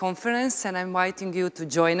day of the conference, and I'm inviting you to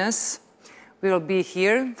join us. We will be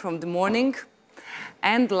here from the morning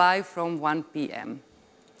and live from 1 p.m.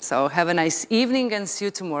 So have a nice evening and see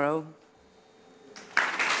you tomorrow.